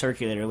people with a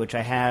circulator, which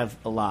I have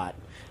a lot,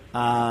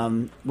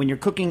 when you're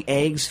cooking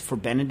eggs for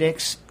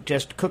Benedicts,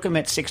 just cook them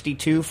at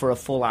 62 for a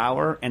full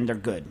hour, and they're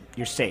good.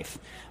 You're safe.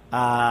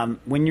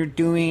 When you're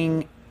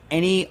doing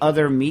any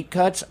other meat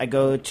cuts, I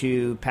go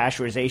to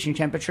pasteurization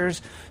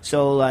temperatures.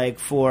 So like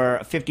for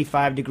a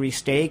 55-degree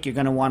steak, you're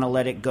going to want to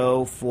let it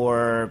go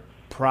for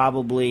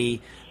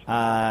probably,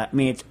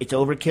 it's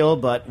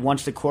overkill, but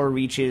once the core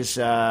reaches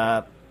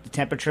the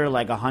temperature,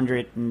 like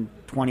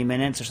 120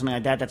 minutes or something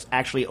like that, that's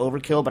actually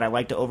overkill, but I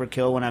like to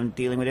overkill when I'm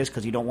dealing with this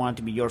because you don't want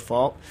it to be your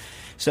fault.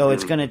 So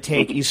it's going to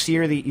take, you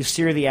sear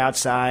the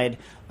outside,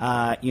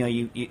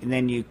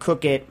 then you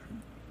cook it.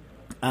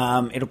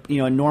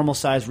 A normal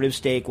sized rib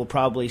steak will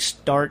probably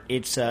start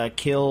its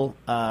kill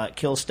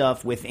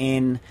stuff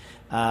within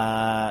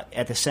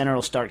at the center.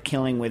 It'll start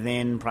killing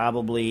within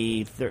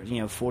probably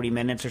 40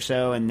 minutes or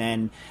so, and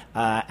then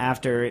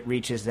after it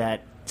reaches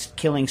that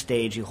killing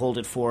stage, you hold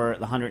it for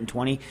the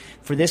 120.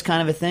 For this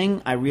kind of a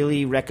thing, I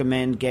really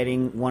recommend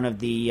getting one of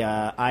the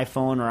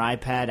iPhone or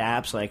iPad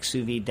apps like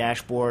Sous Vide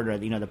Dashboard or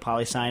the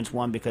Polyscience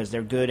one, because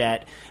they're good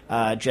at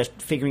just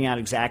figuring out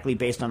exactly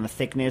based on the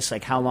thickness,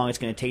 like how long it's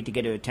going to take to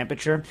get to a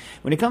temperature.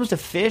 When it comes to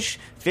fish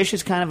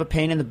is kind of a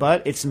pain in the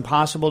butt. It's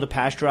impossible to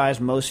pasteurize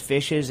most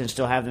fishes and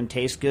still have them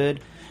taste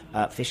good.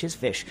 Fish is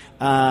fish.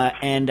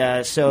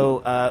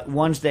 So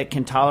ones that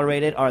can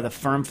tolerate it are the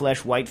firm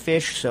flesh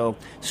whitefish. So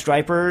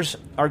stripers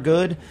are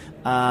good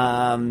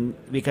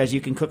because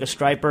you can cook a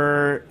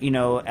striper,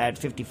 at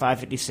 55,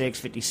 56,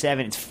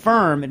 57. It's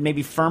firm. It may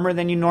be firmer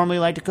than you normally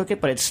like to cook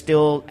it, but it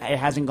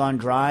hasn't gone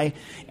dry.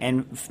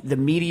 And the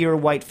meatier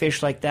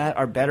whitefish like that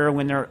are better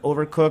when they're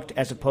overcooked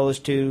as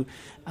opposed to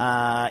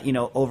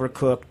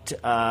overcooked,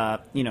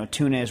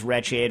 tuna is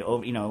wretched.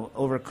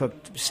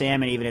 Overcooked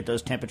salmon, even at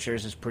those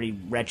temperatures, is pretty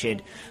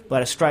wretched.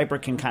 But a striper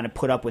can kind of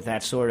put up with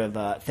that sort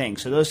of thing.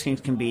 So those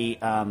things can be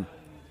done.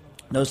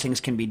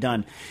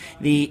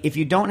 If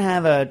you don't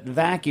have a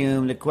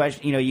vacuum, the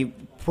question, you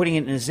putting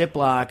it in a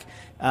Ziploc.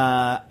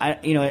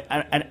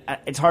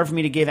 It's hard for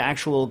me to give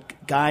actual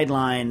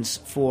guidelines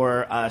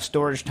for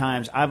storage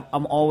times.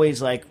 I'm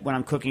always like, when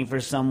I'm cooking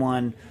for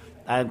someone,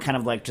 I'm kind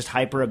of like just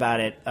hyper about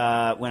it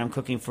when I'm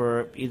cooking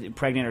for either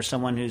pregnant or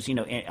someone who's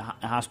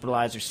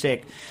hospitalized or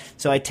sick.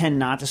 So I tend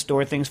not to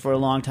store things for a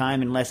long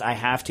time unless I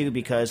have to,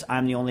 because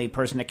I'm the only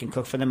person that can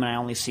cook for them and I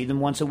only see them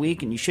once a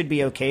week. And you should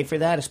be okay for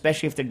that,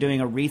 especially if they're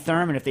doing a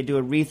retherm. And if they do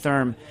a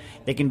retherm,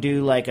 they can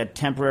do like a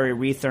temporary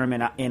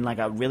retherm in like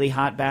a really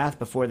hot bath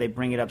before they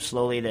bring it up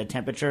slowly to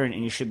temperature,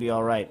 and you should be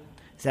all right.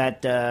 Does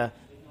that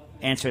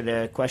answer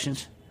the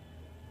questions?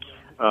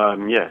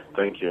 Yeah,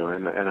 thank you.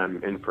 And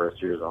I'm in for a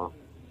series off.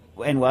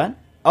 And what?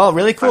 Oh,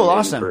 really cool!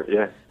 Awesome.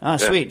 Yeah. Oh,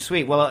 yeah.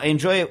 Sweet. Well,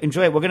 enjoy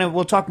it.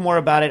 We'll talk more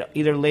about it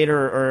either later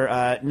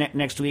or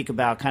next week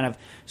about kind of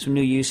some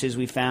new uses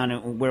we found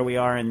and where we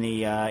are in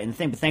the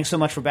thing. But thanks so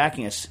much for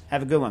backing us.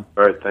 Have a good one.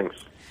 All right. Thanks.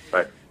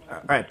 Bye. All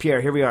right,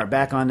 Pierre. Here we are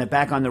back on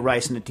the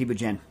rice and the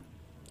Tibetan.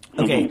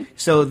 Okay,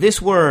 so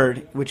this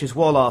word, which is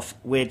Wolof,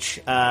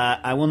 which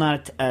I will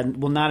not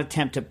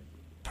attempt to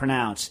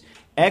pronounce.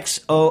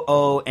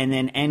 XOO and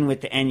then N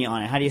with the Enya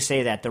on it. How do you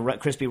say that? The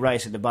crispy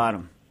rice at the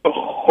bottom.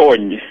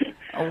 Hony.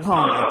 Oh,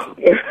 hony.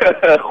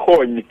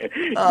 Hony.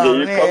 Oh,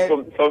 you man.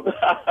 come from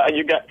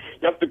you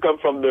have to come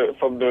from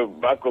the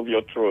back of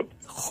your throat.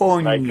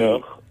 Hony.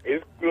 Like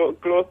it's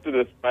close to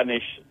the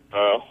Spanish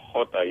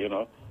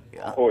jota,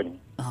 Hony.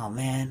 Oh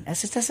man,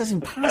 that's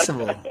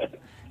impossible.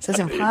 That's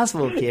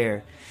impossible,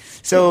 Pierre.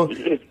 So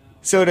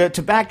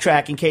to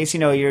backtrack, in case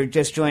you're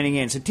just joining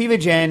in, so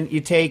Tibetan,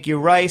 you take your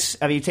rice,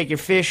 you take your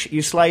fish,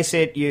 you slice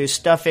it, you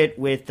stuff it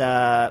with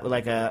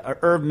like a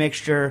herb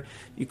mixture,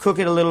 you cook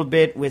it a little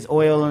bit with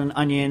oil and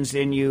onions,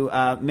 then you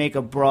make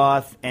a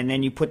broth, and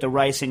then you put the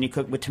rice in, you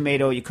cook with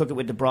tomato, you cook it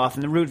with the broth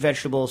and the root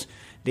vegetables.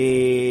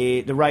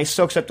 The rice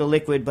soaks up the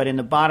liquid, but in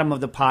the bottom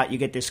of the pot you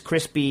get this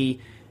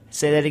crispy.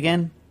 Say that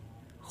again.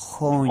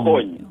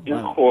 Hony.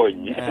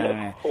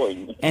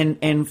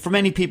 And for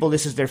many people,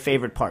 this is their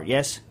favorite part.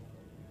 Yes.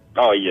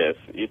 Oh yes,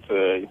 it's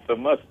a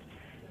must.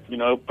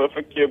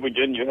 Perfect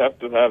Tibetan, you have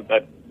to have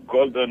that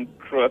golden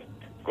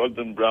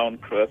brown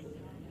crust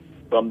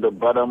from the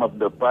bottom of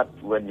the pot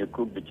when you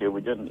cook the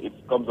Tibetan. It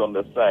comes on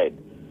the side,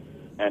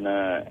 and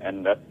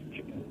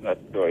that's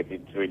right.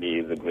 It really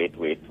is a great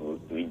way to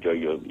enjoy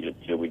your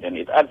Tibetan.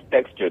 It adds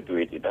texture to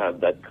it. It has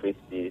that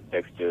crispy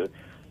texture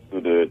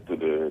to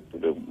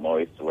the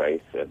moist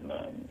rice, and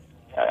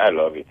I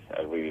love it.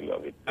 I really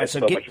love it. There's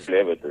so much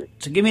flavor to it.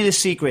 So give me the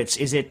secrets.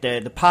 Is it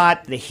the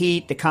pot, the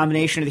heat, the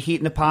combination of the heat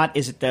in the pot?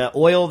 Is it the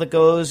oil that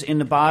goes in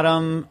the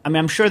bottom? I mean,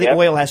 I'm sure the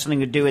oil has something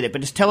to do with it, but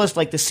just tell us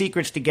like the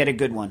secrets to get a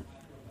good one.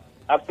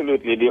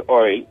 Absolutely, the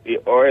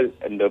oil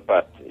and the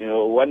pot.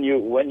 When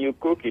you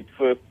cook it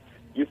first,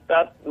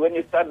 when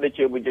you start the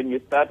Tibetan,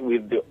 you start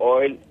with the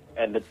oil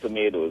and the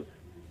tomatoes.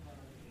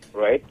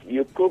 Right?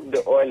 You cook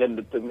the oil and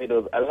the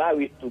tomatoes, allow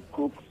it to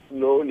cook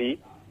slowly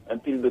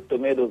until the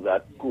tomatoes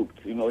are cooked.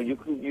 You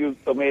could use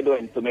tomato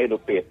and tomato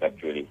paste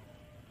actually.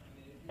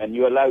 And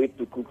you allow it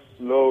to cook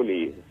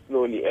slowly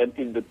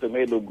until the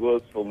tomato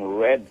goes from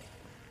red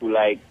to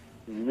like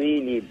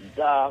really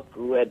dark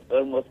red,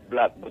 almost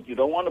black. But you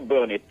don't want to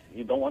burn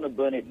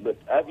it. But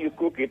as you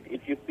cook it,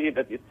 if you see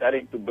that it's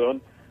starting to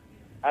burn,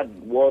 add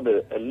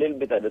water a little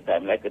bit at a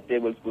time, like a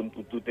tablespoon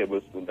to 2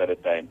 tablespoons at a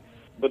time.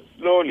 But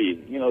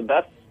slowly,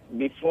 that's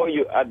before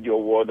you add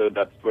your water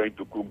that's going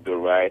to cook the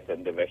rice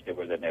and the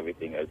vegetables and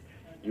everything else.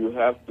 You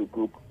have to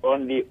cook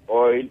only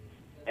oil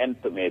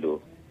and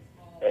tomato.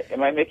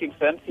 Am I making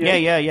sense here?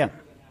 Yeah.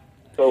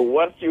 So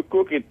once you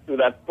cook it to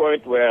that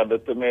point where the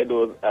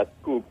tomatoes are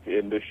cooked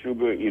and the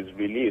sugar is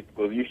released,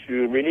 because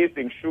you're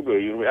releasing sugar,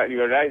 you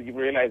realize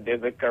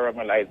there's a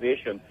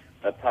caramelization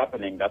that's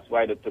happening. That's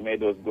why the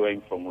tomato is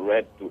going from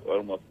red to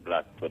almost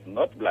black, but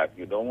not black.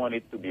 You don't want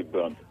it to be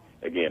burnt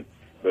again.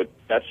 But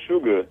that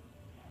sugar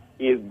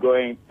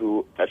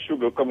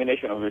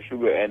combination of the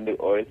sugar and the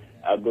oil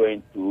are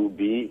going to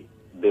be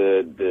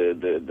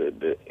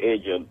the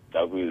agent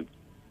that will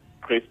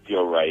crisp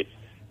your rice.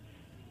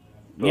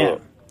 So, yeah.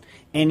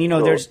 And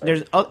there's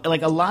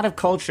like a lot of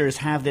cultures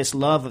have this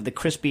love of the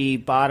crispy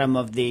bottom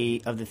of the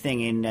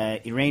thing. In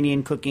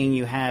Iranian cooking,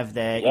 you have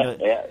they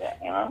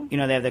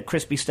have the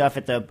crispy stuff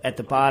at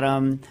the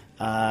bottom.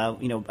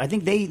 I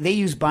think they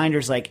use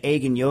binders like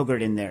egg and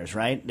yogurt in theirs,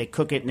 right? They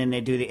cook it and then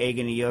they do the egg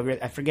and the yogurt.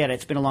 I forget.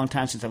 It's been a long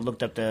time since I've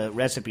looked up the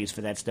recipes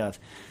for that stuff.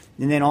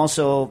 And then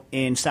also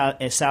in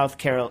South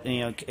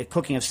Carolina,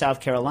 cooking of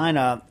South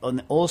Carolina on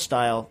the old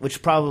style,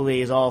 which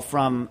probably is all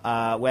from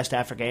West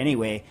Africa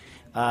anyway.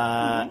 They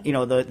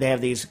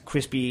have these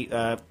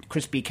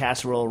crispy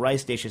casserole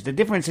rice dishes. The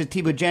difference is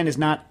Tibetan is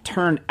not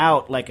turned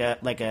out like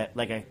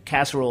a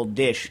casserole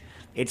dish.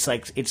 It's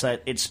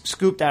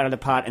scooped out of the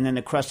pot and then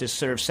the crust is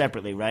served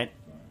separately, right?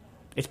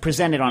 It's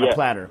presented on a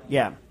platter.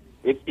 Yeah.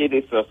 It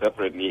is served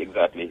separately,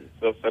 exactly.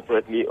 Served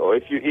separately, or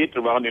if you eat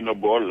around in a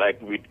bowl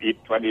like we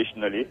eat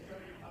traditionally,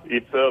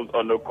 it's served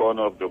on the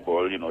corner of the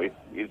bowl.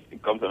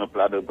 It comes on a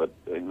platter, but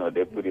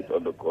they put it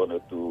on the corner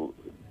to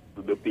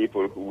the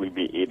people who will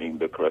be eating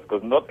the crust,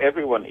 because not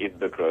everyone eats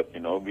the crust.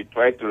 We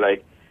try to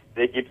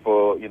take it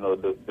for,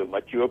 the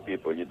mature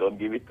people. You don't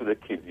give it to the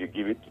kids. You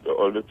give it to the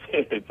older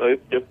children. So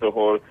it's just a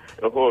whole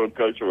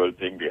cultural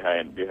thing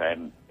behind,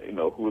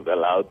 who's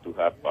allowed to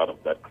have part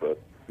of that crust.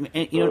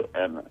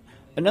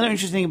 Another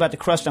interesting thing about the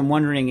crust, I'm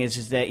wondering,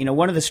 is that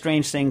one of the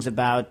strange things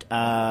about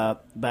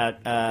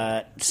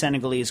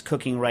Senegalese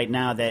cooking right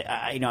now that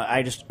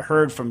I just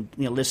heard from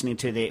listening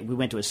to we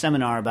went to a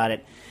seminar about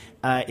it,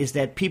 is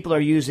that people are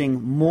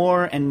using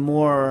more and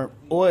more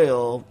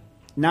oil,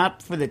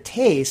 not for the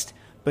taste,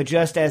 but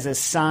just as a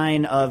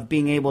sign of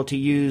being able to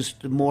use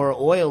more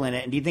oil in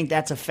it. And do you think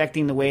that's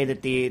affecting the way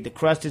that the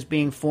crust is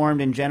being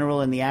formed in general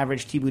in the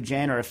average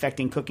Thibaut-Jean, or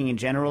affecting cooking in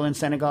general in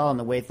Senegal and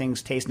the way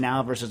things taste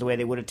now versus the way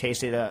they would have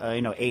tasted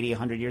 80,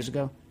 100 years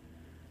ago?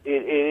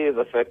 It is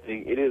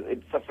affecting.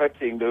 It's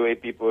affecting the way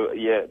people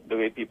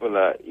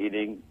are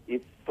eating.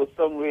 It's, for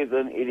some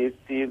reason, it is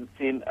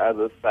seen as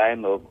a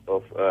sign of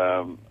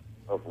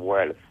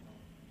wealth.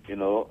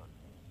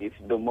 If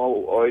the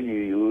more oil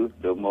you use,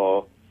 the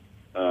more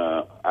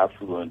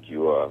affluent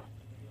you are.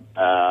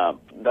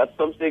 That's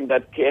something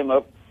that came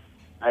up,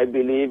 I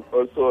believe,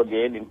 also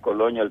again in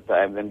colonial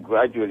times, and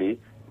gradually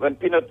when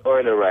peanut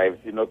oil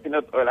arrived.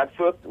 Peanut oil at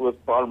first was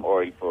palm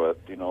oil for us.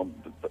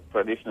 The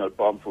traditional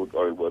palm fruit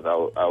oil was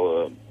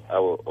our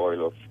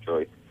oil of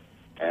choice,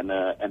 and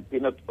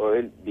peanut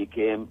oil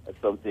became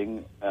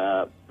something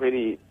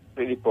pretty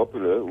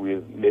popular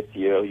with this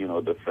year.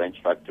 The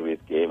French factories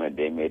came and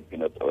they made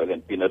peanut oil,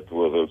 and peanut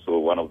was also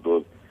one of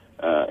those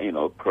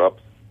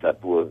crops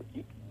that was,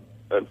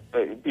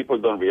 people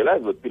don't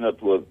realize, but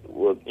peanut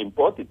was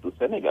imported to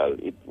Senegal.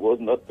 It was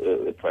not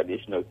a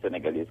traditional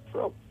Senegalese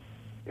crop.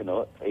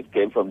 It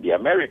came from the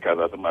Americas,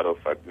 as a matter of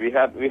fact. We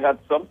had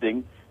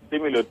something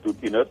similar to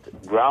peanut,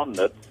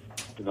 groundnut,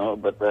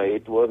 but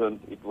it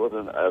wasn't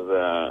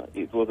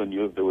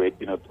used the way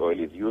peanut oil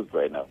is used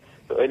right now.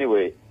 So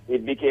anyway,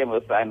 it became a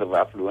sign of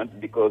affluence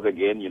because,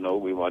 again,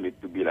 we wanted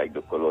to be like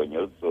the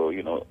colonials. So,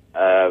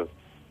 as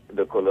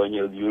the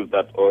colonials used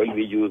that oil,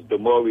 the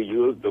more we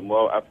use, the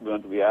more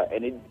affluent we are.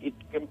 And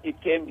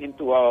it came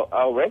into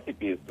our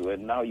recipes too.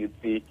 And now you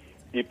see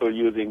people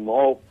using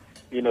more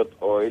peanut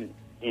oil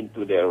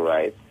into their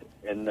rice.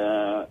 And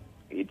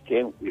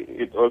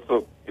it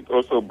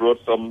also brought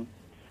some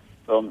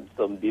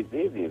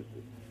diseases.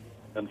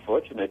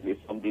 Unfortunately,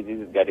 some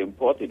diseases got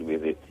imported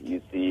with it.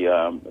 You see,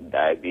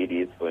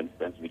 diabetes, for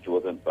instance, which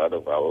wasn't part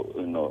of our,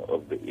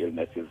 of the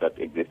illnesses that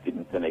existed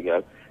in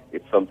Senegal.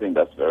 It's something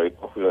that's very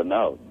popular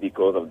now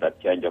because of that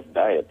change of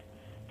diet,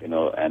 and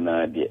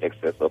the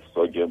excess of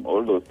sodium.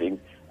 All those things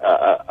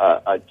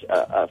are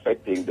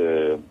affecting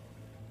the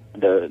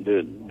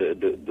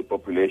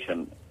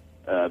population.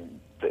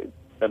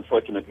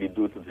 Unfortunately,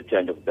 due to the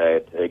change of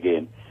diet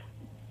again.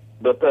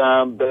 But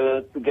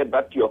to get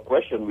back to your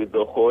question with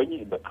the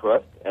hogne, the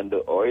crust, and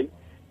the oil,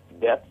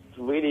 that's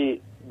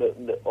really,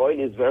 the oil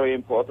is very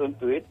important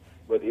to it,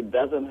 but it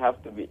doesn't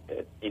have to be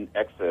in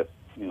excess.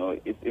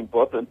 It's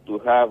important to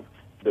have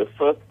the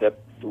first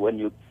step when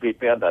you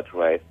prepare that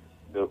rice,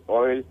 the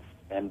oil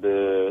and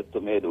the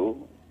tomato,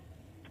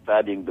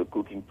 starting the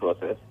cooking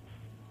process.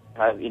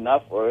 Have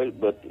enough oil,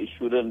 but it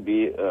shouldn't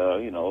be,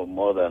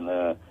 more than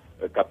a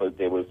couple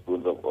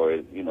tablespoons of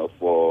oil,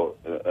 for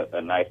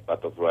a nice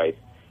pot of rice.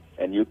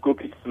 And you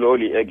cook it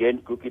slowly.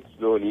 Again, cook it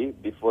slowly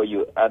before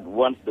you add.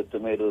 Once the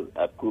tomatoes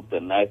are cooked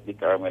and nicely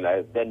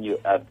caramelized, then you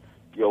add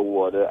your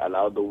water.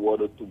 Allow the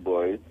water to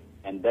boil,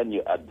 and then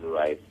you add the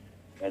rice.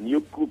 And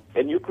you cook,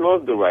 and you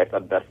close the rice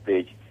at that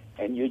stage,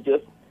 and you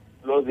just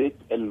close it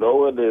and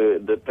lower the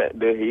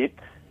heat,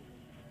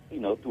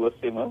 to a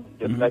simmer,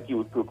 just like you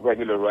would cook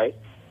regular rice.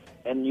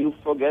 And you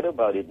forget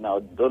about it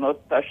now. Do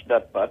not touch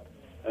that pot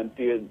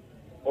until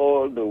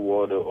all the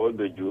water, all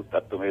the juice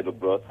that tomato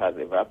broth has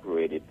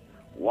evaporated.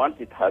 Once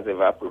it has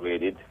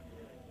evaporated,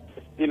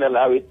 still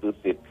allow it to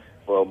sit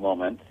for a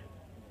moment,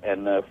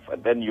 and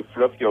then you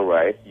fluff your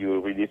rice, you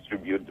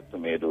redistribute the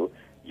tomato,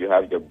 you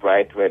have your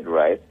bright red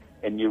rice,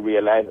 and you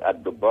realize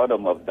at the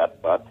bottom of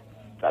that pot,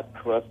 that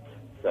crust,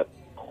 that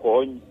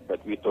hogne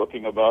that we're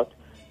talking about,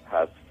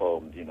 has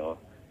formed,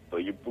 So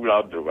you pull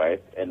out the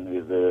rice, and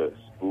with a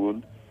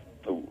spoon,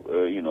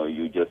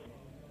 you just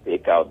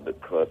take out the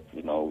crust,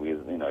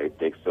 it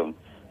takes some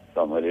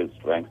a little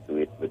strength to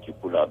it, but you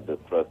pull out the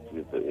crust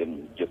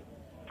and just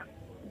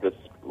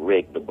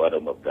rake the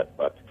bottom of that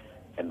pot.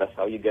 And that's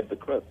how you get the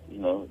crust,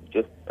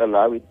 Just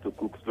allow it to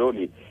cook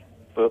slowly.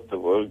 First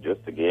of all,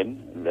 just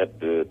again, let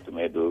the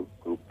tomato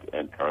cook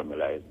and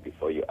caramelize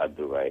before you add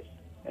the rice.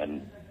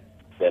 And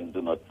then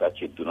do not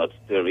touch it, do not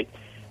stir it.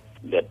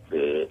 Let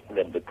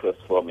the crust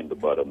form in the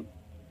bottom.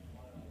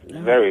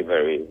 Very,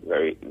 very,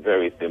 very,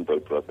 very simple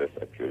process,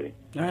 actually.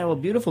 All right, well,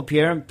 beautiful,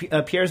 Pierre.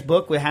 Pierre's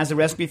book has a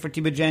recipe for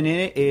Thibaut-Jean in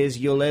it, is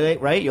Yolele,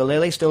 right?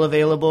 Yolele, still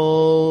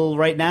available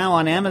right now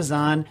on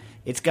Amazon.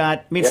 It's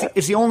got,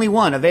 it's the only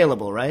one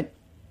available, right?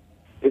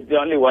 It's the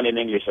only one in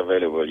English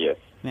available, yes.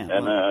 Yeah,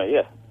 and,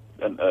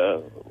 And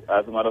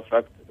as a matter of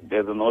fact,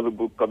 there's another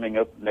book coming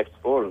up next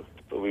fall,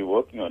 so we're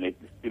working on it.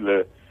 It's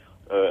still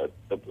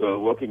a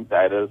working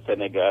title,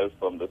 Senegal,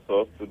 from the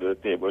source to the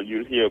table.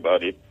 You'll hear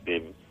about it.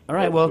 They've All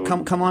right, well,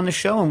 come on the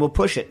show and we'll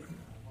push it.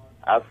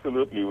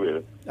 Absolutely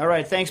will. All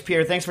right, thanks,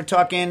 Pierre. Thanks for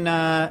talking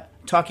crust.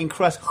 I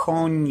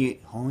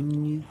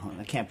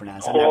can't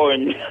pronounce it.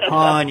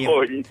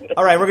 Honye.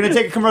 All right, we're going to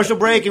take a commercial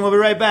break and we'll be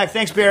right back.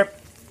 Thanks, Pierre.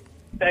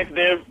 Thanks,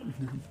 Dave.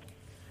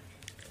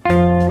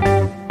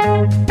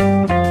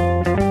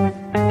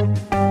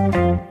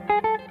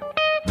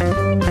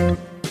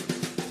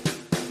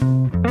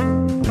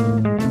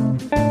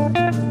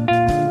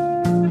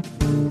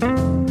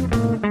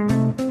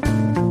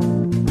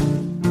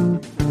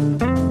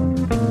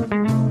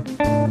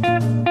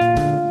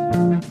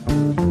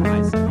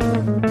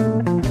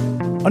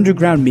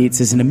 Underground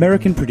Meats is an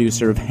American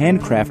producer of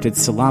handcrafted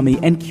salami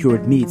and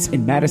cured meats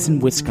in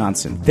Madison,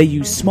 Wisconsin. They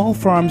use small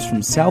farms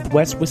from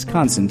southwest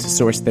Wisconsin to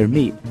source their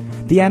meat.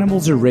 The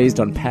animals are raised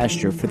on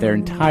pasture for their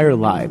entire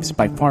lives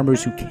by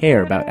farmers who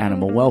care about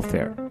animal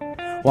welfare.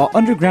 While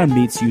Underground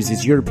Meats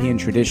uses European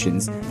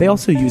traditions, they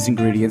also use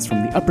ingredients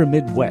from the upper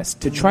Midwest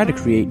to try to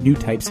create new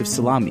types of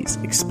salamis,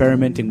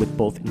 experimenting with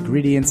both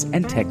ingredients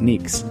and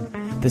techniques.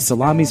 The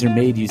salamis are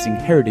made using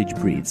heritage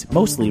breeds,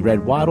 mostly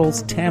red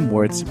wattles,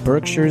 Tamworths,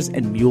 Berkshires,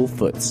 and mule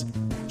foots.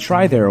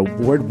 Try their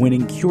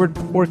award-winning cured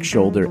pork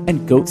shoulder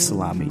and goat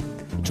salami.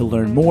 To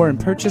learn more and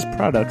purchase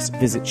products,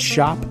 visit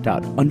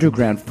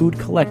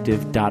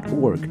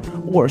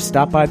shop.undergroundfoodcollective.org or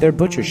stop by their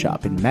butcher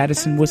shop in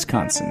Madison,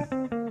 Wisconsin.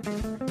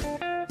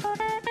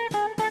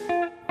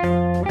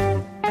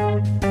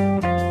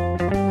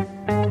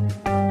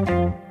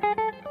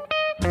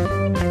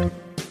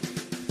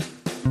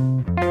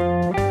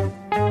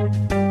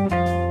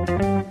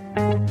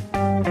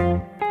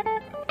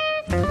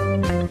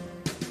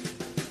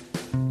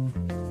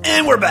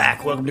 We're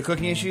back. Welcome to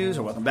Cooking Issues,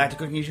 or welcome back to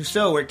Cooking Issues.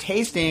 So we're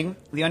tasting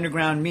the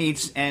Underground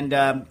Meats, and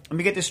let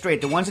me get this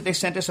straight. The ones that they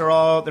sent us they're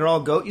all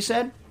goat. You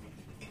said?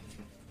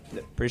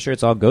 Pretty sure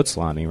it's all goat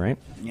salami, right?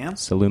 Yeah.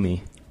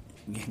 Salumi.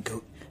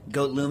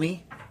 Goat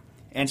lumi.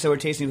 And so we're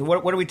tasting.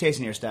 What are we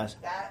tasting here, Stas?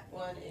 That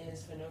one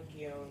is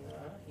Finocchione.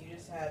 You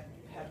just had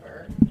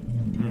pepper.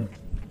 Mm.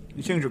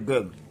 These things are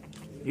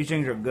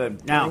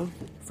good. Now,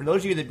 for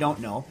those of you that don't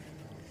know,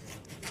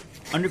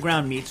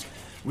 Underground Meats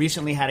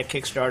recently had a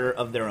Kickstarter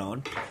of their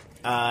own.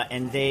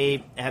 And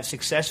they have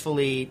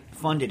successfully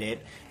funded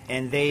it,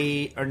 and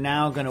they are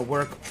now going to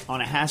work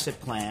on a HACCP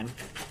plan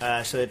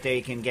so that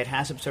they can get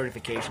HACCP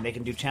certification. They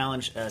can do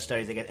challenge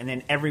studies, and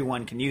then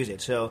everyone can use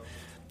it. So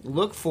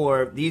look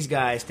for these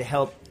guys to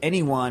help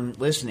anyone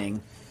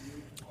listening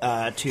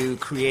to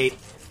create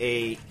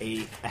a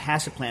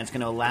HACCP plan that's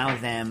going to allow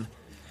them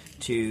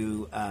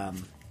to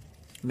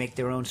make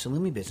their own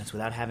salumi business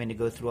without having to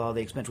go through all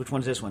the expense. Which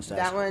one's this one, Stas?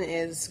 That one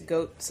is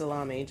goat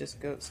salami, just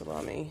goat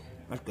salami.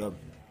 That's good.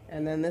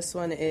 And then this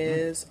one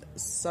is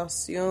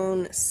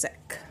Saucione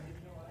Sec.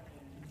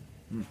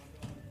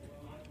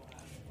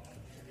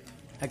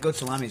 That goat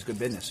salami is good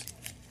business.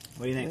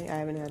 What do you think? I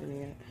haven't had any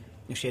yet.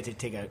 She had to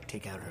take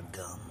out her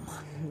gum.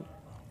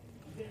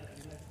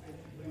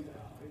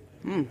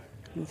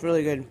 It's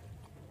really good.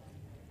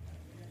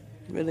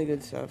 Really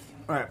good stuff.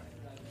 All right.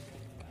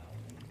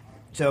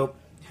 So,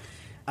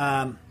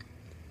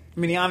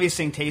 the obvious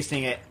thing,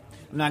 tasting it,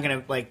 I'm not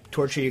going to,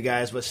 torture you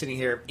guys with sitting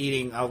here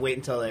eating. I'll wait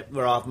until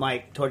we're off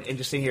mic and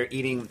just sitting here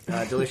eating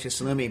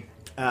delicious salumi.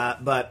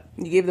 But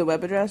you gave the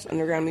web address,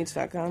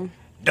 undergroundmeats.com?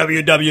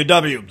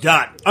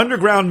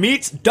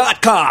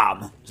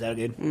 www.undergroundmeats.com. Is that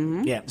good?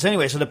 Mm-hmm. Yeah. So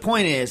anyway, the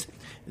point is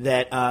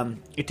that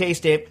you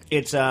taste it.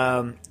 It's,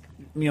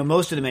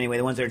 most of them anyway,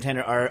 the ones that are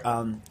tender, are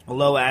a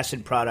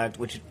low-acid product,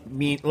 which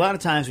means a lot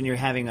of times when you're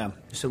having a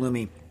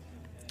salumi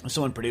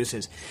someone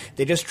produces,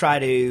 they just try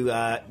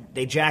to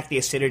they jack the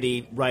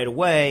acidity right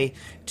away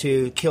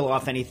to kill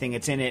off anything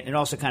that's in it. It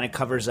also kind of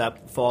covers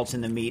up faults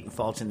in the meat and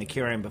faults in the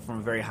curing, but from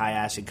a very high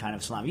acid kind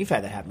of salami. You've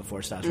had that happen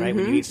before, Stas, right?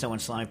 When you eat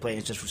someone's salami plate,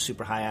 it's just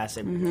super high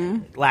acid.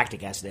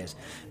 Lactic acid is.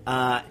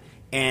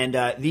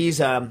 These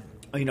at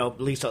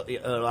least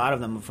a lot of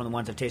them from the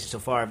ones I've tasted so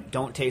far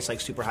don't taste like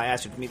super high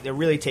acid. They're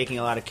really taking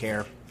a lot of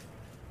care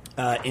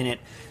in it,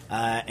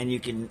 and you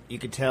can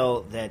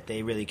tell that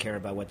they really care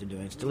about what they're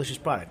doing. It's a delicious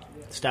product.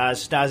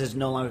 Stas is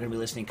no longer going to be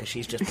listening because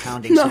she's just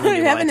pounding. No, I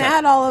haven't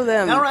had all of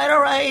them. All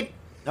right.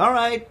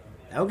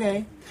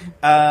 Okay.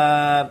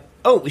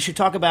 We should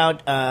talk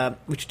about.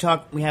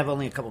 We have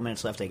only a couple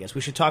minutes left, I guess.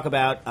 We should talk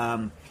about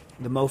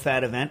the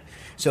MoFad event.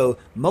 So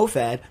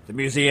MoFad, the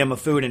Museum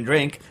of Food and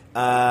Drink,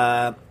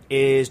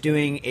 is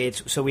doing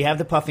its. So we have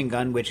the puffing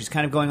gun, which is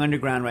kind of going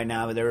underground right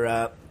now.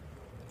 We're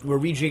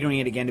rejiggering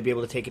it again to be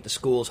able to take it to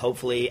schools.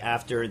 Hopefully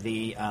after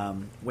the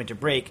winter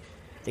break.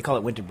 They call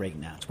it winter break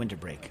now. It's winter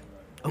break.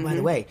 Oh, by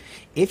the way,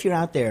 if you're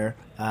out there,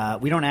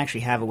 we don't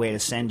actually have a way to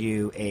send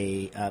you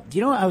a... do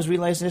you know I was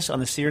realizing this on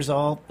the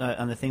Searsall,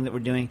 on the thing that we're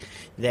doing,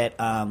 that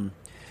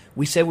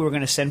we said we were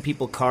going to send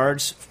people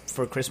cards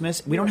for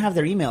Christmas. We don't have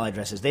their email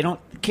addresses.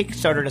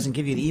 Kickstarter doesn't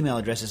give you the email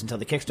addresses until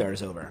the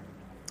Kickstarter's over.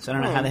 So I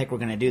don't know how the heck we're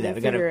going to do that.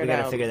 We got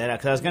to figure that out.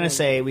 Because I was going to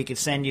say we could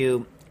send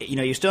you...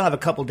 you still have a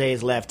couple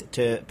days left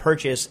to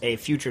purchase a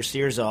future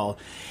Searsall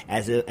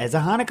as a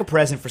Hanukkah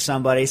present for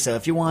somebody. So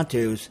if you want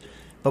to...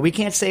 But we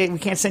can't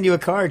send you a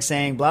card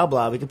saying blah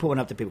blah. We can put one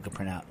up that people can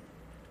print out.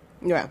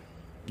 Yeah.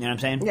 You know what I'm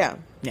saying? Yeah.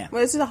 Yeah.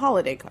 Well, this is a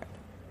holiday card.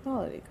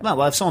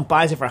 Well, if someone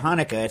buys it for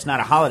Hanukkah, it's not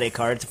a holiday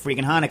card. It's a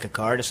freaking Hanukkah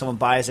card. If someone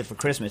buys it for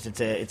Christmas,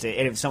 it's a.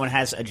 And if someone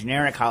has a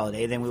generic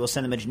holiday, then we will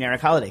send them a generic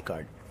holiday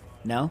card.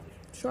 No?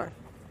 Sure.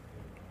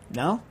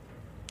 No?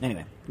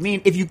 Anyway, I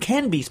mean, if you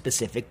can be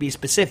specific, be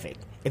specific.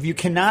 If you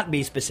cannot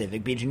be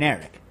specific, be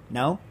generic.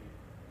 No?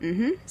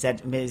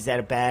 Mm-hmm. Is that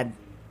a bad?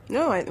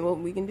 No, well,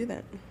 we can do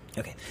that.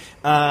 Okay.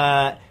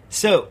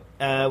 So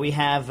we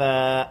have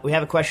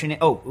a question.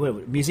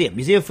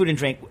 Museum Food and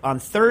Drink. On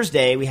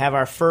Thursday, we have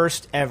our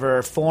first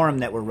ever forum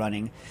that we're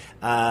running.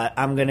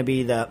 I'm going to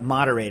be the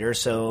moderator.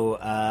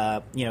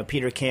 So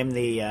Peter Kim,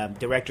 the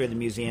director of the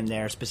museum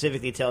there,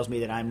 specifically tells me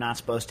that I'm not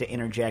supposed to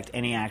interject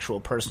any actual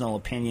personal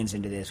opinions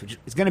into this, which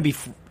is going to be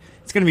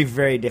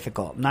very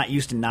difficult. I'm not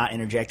used to not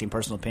interjecting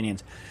personal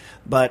opinions,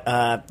 but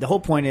the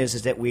whole point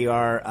is that we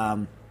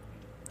are.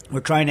 We're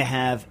trying to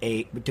have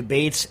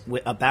debates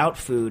about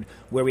food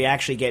where we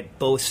actually get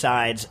both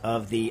sides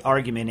of the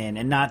argument in,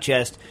 and not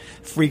just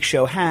freak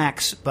show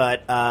hacks,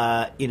 but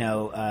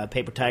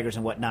paper tigers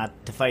and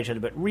whatnot to fight each other,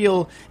 but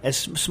real, as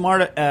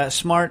smart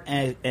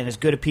and as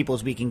good a people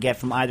as we can get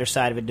from either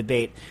side of a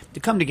debate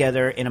to come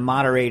together in a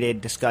moderated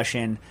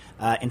discussion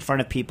in front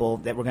of people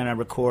that we're going to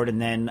record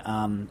and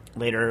then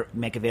later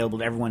make available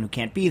to everyone who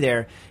can't be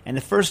there. And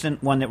the first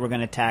one that we're going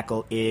to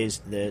tackle is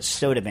the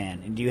soda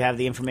ban. And do you have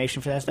the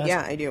information for that stuff?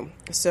 Yeah, I do.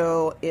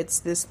 So it's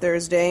this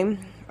Thursday,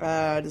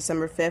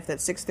 December 5th at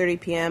 6:30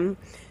 p.m.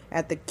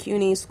 at the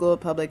CUNY School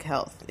of Public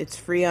Health. It's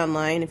free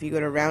online if you go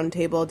to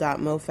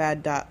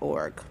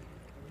roundtable.mofad.org.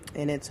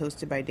 And it's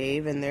hosted by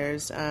Dave. And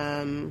there's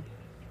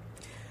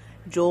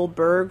Joel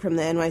Berg from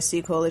the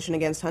NYC Coalition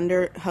Against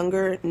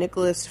Hunger,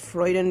 Nicholas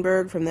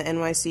Freudenberg from the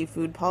NYC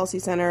Food Policy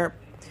Center,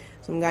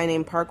 some guy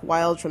named Park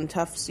Wild from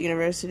Tufts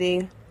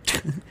University.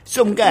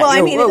 Some guy.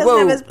 Well, it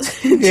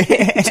doesn't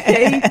have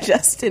J.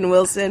 Justin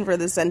Wilson for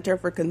the Center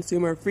for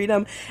Consumer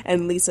Freedom,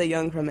 and Lisa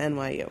Young from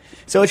NYU.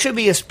 So it should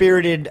be a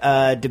spirited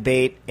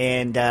debate,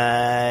 and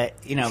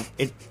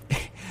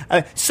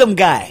some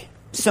guy,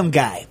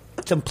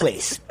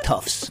 someplace,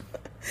 Tufts.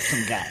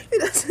 Some guy.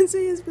 It doesn't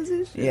say his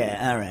position.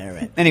 Yeah, all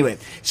right. Anyway,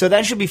 so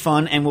that should be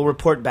fun, and we'll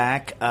report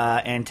back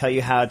and tell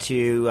you how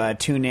to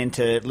tune in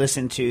to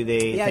listen to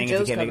the thing. Yeah,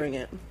 Joe's covering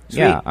it. Sweet.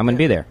 Yeah, I'm going to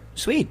be there.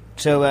 Sweet.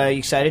 So, you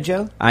excited,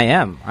 Joe? I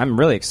am. I'm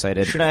really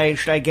excited. Should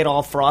I get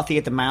all frothy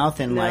at the mouth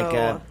and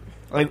No.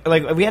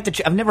 like we have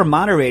to? I've never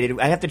moderated.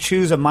 I have to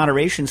choose a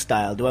moderation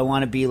style. Do I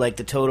want to be like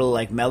the total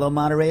mellow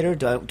moderator?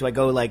 Do I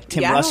go like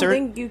Tim Russert? I don't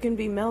think you can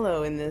be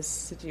mellow in this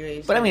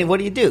situation. But I mean, what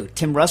do?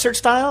 Tim Russert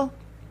style?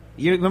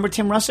 You remember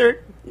Tim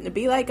Russert? It'd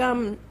be like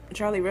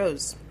Charlie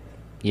Rose.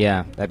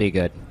 Yeah, that'd be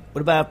good.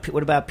 What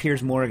about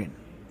Piers Morgan?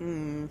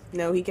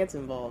 No, he gets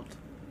involved.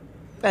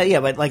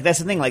 Yeah, but that's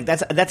the thing.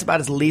 That's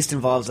about as least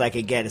involved as I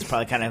could get. It's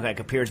probably kind of like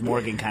a Piers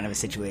Morgan kind of a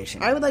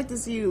situation. I would like to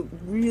see you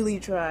really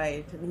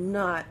try to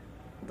not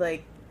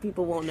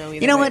people won't know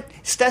either. You know what?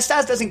 Stas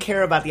doesn't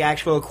care about the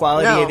actual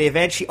quality of the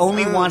event. She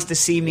only wants to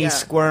see me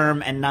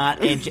squirm and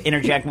not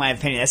interject my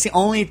opinion. That's the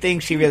only thing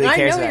she really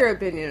cares about. I know your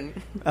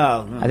opinion.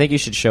 Oh, no. I think you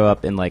should show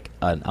up in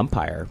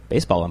an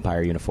baseball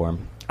umpire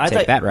uniform.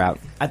 Take that route.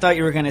 I thought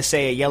you were going to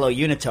say a yellow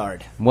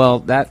unitard. Well,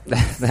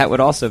 that would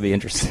also be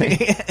interesting.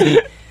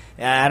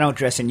 I don't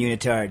dress in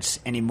unitards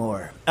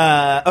anymore.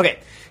 Okay,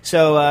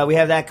 so we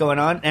have that going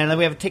on, and then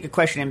we have to take a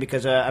question in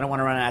because I don't want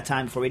to run out of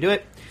time before we do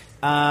it.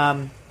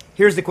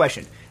 Here's the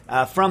question.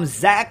 From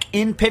Zach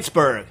in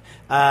Pittsburgh.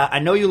 I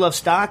know you love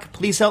stock.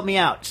 Please help me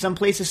out. Some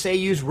places say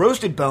use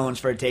roasted bones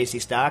for a tasty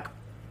stock.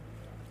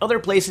 Other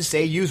places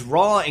say use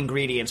raw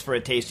ingredients for a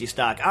tasty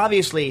stock.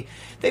 Obviously,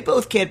 they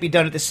both can't be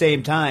done at the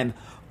same time.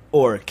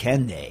 Or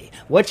can they?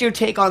 What's your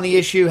take on the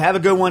issue? Have a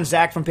good one,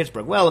 Zach from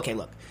Pittsburgh. Well, okay,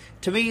 look.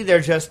 To me,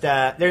 they're just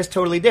they're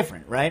totally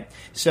different, right?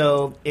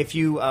 So if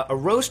you a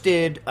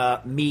roasted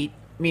meat,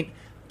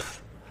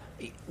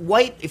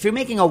 white. If you're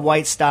making a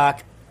white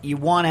stock, you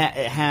want to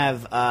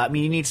have.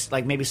 You need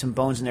maybe some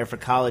bones in there for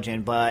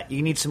collagen, but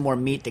you need some more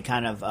meat to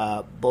kind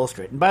of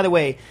bolster it. And by the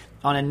way,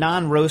 on a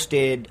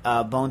non-roasted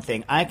bone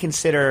thing, I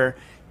consider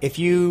if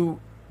you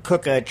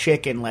cook a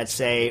chicken, let's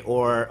say,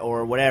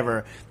 or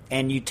whatever,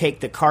 and you take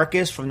the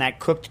carcass from that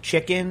cooked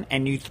chicken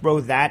and you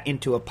throw that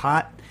into a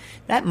pot,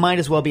 that might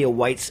as well be a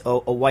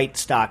white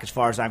stock as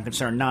far as I'm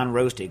concerned,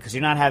 non-roasted, because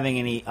you're not having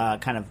any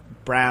kind of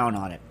brown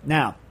on it.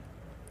 Now,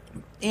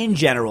 in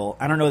general,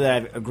 I don't know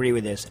that I agree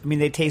with this. I mean,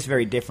 they taste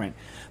very different.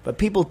 But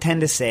people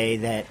tend to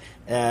say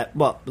that,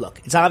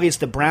 look, it's obvious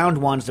the browned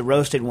ones, the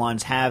roasted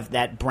ones, have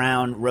that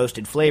brown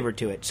roasted flavor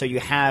to it. So you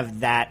have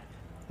that,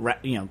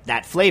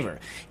 that flavor.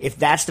 If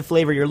that's the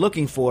flavor you're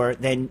looking for,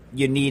 then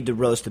you need the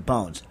roasted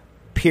bones,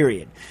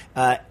 period.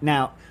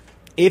 Now,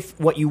 if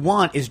what you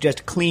want is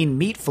just clean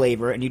meat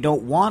flavor and you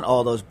don't want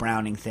all those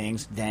browning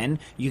things, then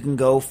you can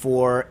go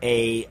for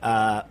a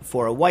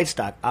white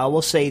stock. I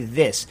will say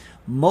this.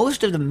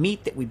 Most of the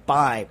meat that we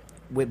buy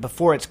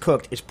before it's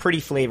cooked is pretty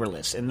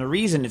flavorless. And the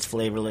reason it's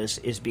flavorless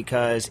is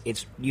because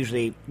it's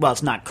usually, well,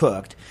 it's not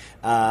cooked,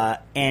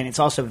 and it's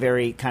also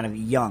very kind of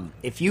young.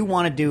 If you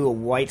want to do a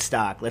white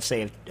stock, let's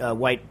say a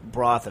white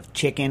broth of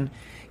chicken,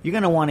 you're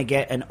going to want to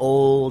get an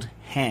old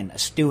hen, a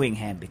stewing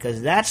hen,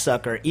 because that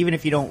sucker, even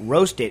if you don't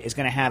roast it, is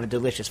going to have a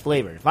delicious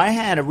flavor. If I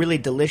had a really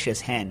delicious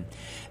hen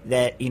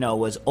that,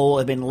 was old,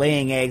 had been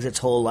laying eggs its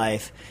whole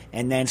life,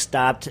 and then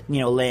stopped,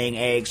 laying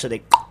eggs, so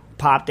they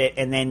popped it,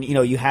 and then,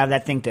 you have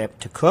that thing to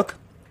cook,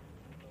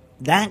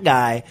 that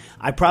guy,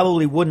 I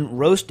probably wouldn't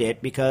roast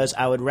it because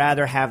I would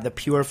rather have the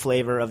pure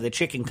flavor of the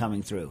chicken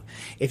coming through.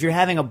 If you're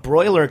having a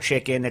broiler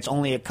chicken that's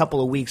only a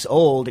couple of weeks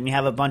old and you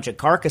have a bunch of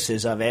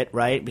carcasses of it,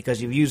 right,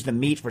 because you've used the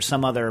meat for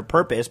some other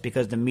purpose,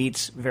 because the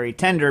meat's very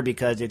tender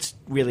because it's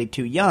really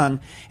too young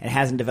and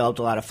hasn't developed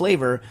a lot of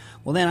flavor,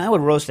 well, then I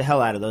would roast the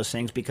hell out of those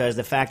things, because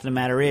the fact of the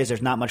matter is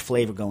there's not much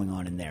flavor going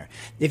on in there.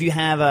 If you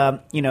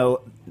have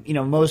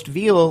most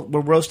veal,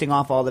 we're roasting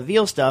off all the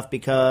veal stuff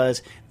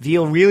because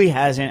veal really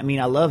hasn't,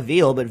 I love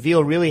veal, but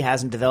veal really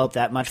hasn't developed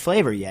that much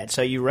flavor yet.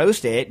 So you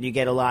roast it, you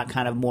get a lot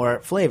kind of more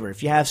flavor.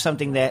 If you have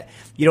something that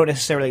you don't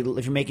necessarily,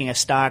 if you're making a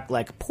stock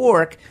like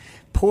pork,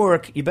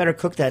 you better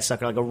cook that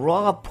sucker. Like a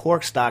raw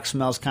pork stock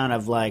smells kind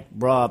of like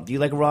raw. Do you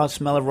like a raw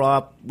smell of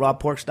raw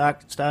pork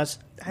stock, Stas?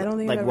 I don't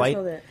think like I've white?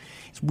 ever smelled it.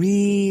 It's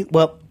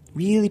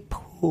really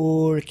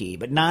porky,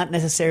 but not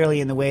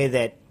necessarily in the way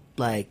that,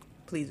 like,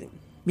 pleasing.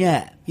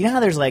 Yeah. You know how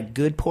there's, like,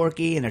 good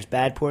porky and there's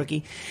bad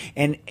porky?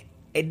 And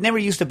it never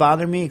used to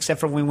bother me, except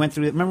for when we went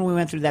through, remember when we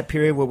went through that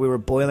period where we were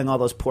boiling all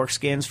those pork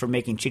skins for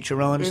making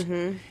chicharrones?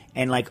 Mm-hmm.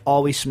 And, like,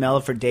 all we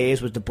smelled for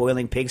days was the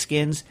boiling pig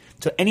skins?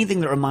 So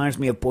anything that reminds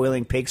me of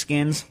boiling pig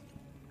skins,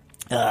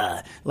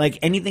 like,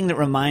 anything that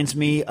reminds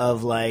me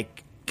of,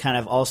 like, kind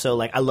of also,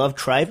 like, I love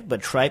tripe,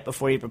 but tripe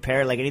before you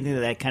prepare, like, anything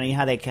that kind of, you know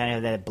how they kind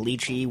of have that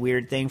bleachy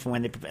weird thing from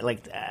when they prepare,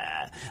 like,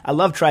 I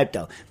love tripe,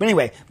 though. But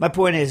anyway, my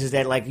point is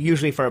that, like,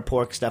 usually for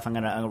pork stuff, I'm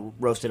going to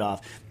roast it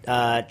off.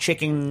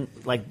 Chicken,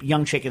 like,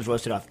 young chickens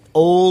roasted off.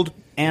 Old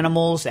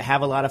animals that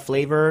have a lot of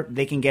flavor,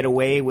 they can get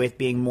away with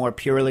being more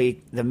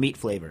purely the meat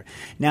flavor.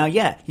 Now,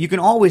 yeah, you can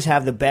always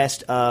have the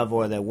best of,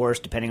 or the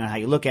worst, depending on how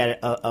you look at it,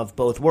 of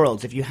both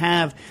worlds. If you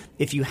have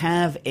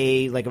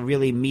a, like, a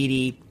really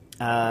meaty,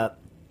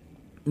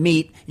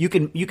 meat, you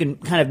can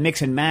kind of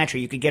mix and match, or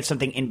you could get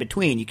something in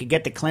between. You could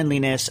get the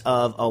cleanliness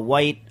of a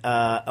white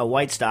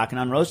stock, an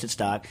unroasted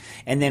stock,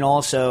 and then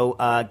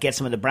also get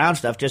some of the brown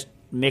stuff. Just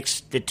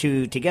mix the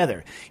two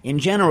together. In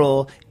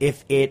general,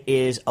 if it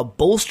is a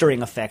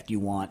bolstering effect you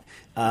want,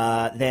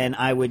 then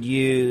I would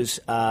use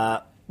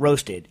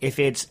roasted. If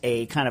it's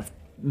a kind of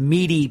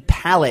meaty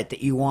palate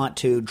that you want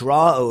to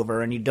draw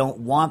over and you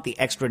don't want the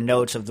extra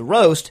notes of the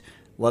roast,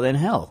 well then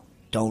hell,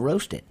 don't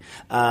roast it.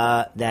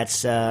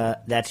 That's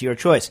your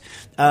choice.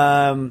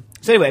 So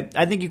anyway,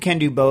 I think you can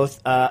do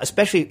both.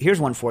 Especially, here's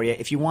one for you.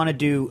 If you want to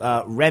do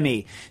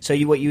Remy, so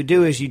what you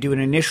do is you do an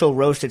initial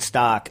roasted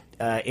stock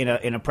in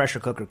a pressure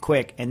cooker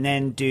quick, and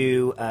then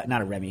do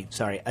not a Remy,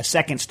 sorry, a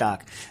second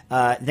stock.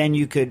 Then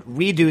you could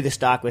redo the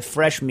stock with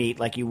fresh meat,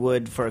 like you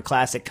would for a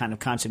classic kind of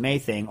consommé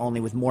thing,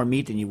 only with more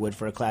meat than you would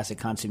for a classic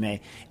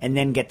consommé, and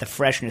then get the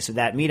freshness of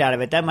that meat out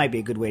of it. That might be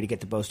a good way to get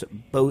the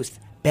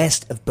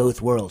best of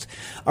both worlds.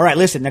 All right,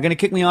 listen, they're going to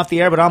kick me off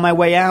the air, but on my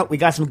way out, we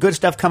got some good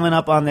stuff coming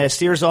up on the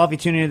Sears Off. You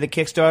tune into the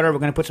Kickstarter. We're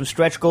going to put some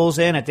stretch goals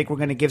in. I think we're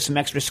going to give some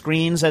extra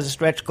screens as a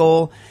stretch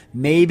goal.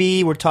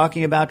 Maybe we're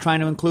talking about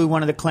trying to include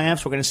one of the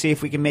clamps. We're going to see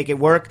if we can make it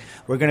work.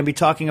 We're going to be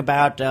talking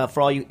about,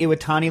 for all you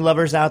Iwatani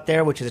lovers out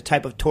there, which is a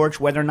type of torch,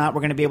 whether or not we're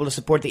going to be able to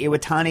support the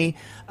Iwatani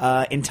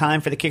in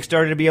time for the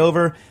Kickstarter to be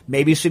over.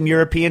 Maybe some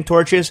European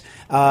torches.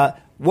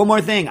 One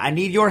more thing. I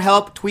need your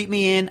help. Tweet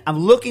me in. I'm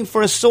looking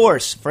for a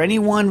source for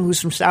anyone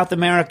who's from South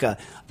America.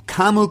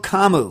 Camu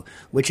camu,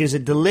 which is a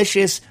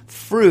delicious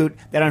fruit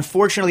that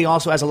unfortunately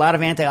also has a lot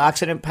of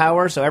antioxidant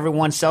power, so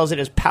everyone sells it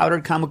as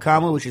powdered camu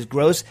camu, which is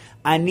gross.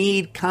 I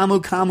need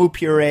camu camu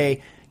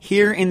puree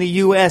here in the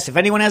U.S. If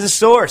anyone has a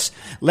source,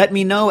 let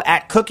me know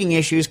at Cooking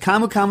Issues.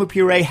 Camu camu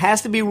puree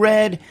has to be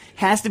red,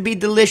 has to be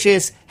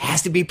delicious,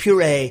 has to be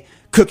puree.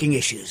 Cooking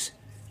Issues.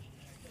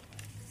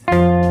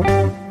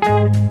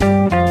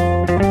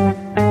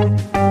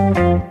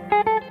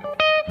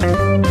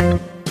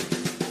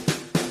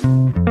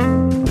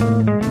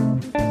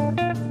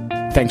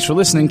 Thanks for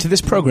listening to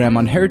this program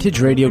on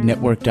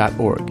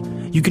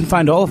heritageradionetwork.org. You can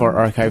find all of our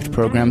archived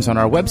programs on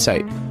our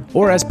website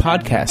or as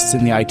podcasts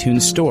in the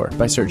iTunes Store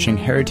by searching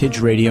Heritage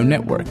Radio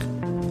Network.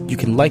 You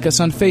can like us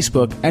on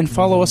Facebook and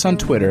follow us on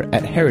Twitter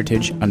at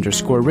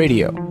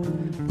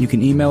heritage_radio. You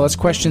can email us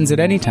questions at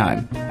any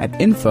time at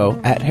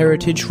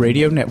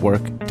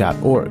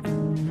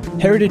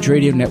info@heritageradionetwork.org. Heritage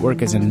Radio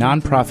Network is a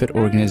non-profit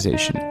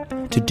organization.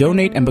 To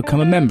donate and become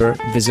a member,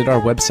 visit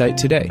our website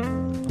today.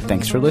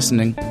 Thanks for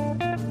listening.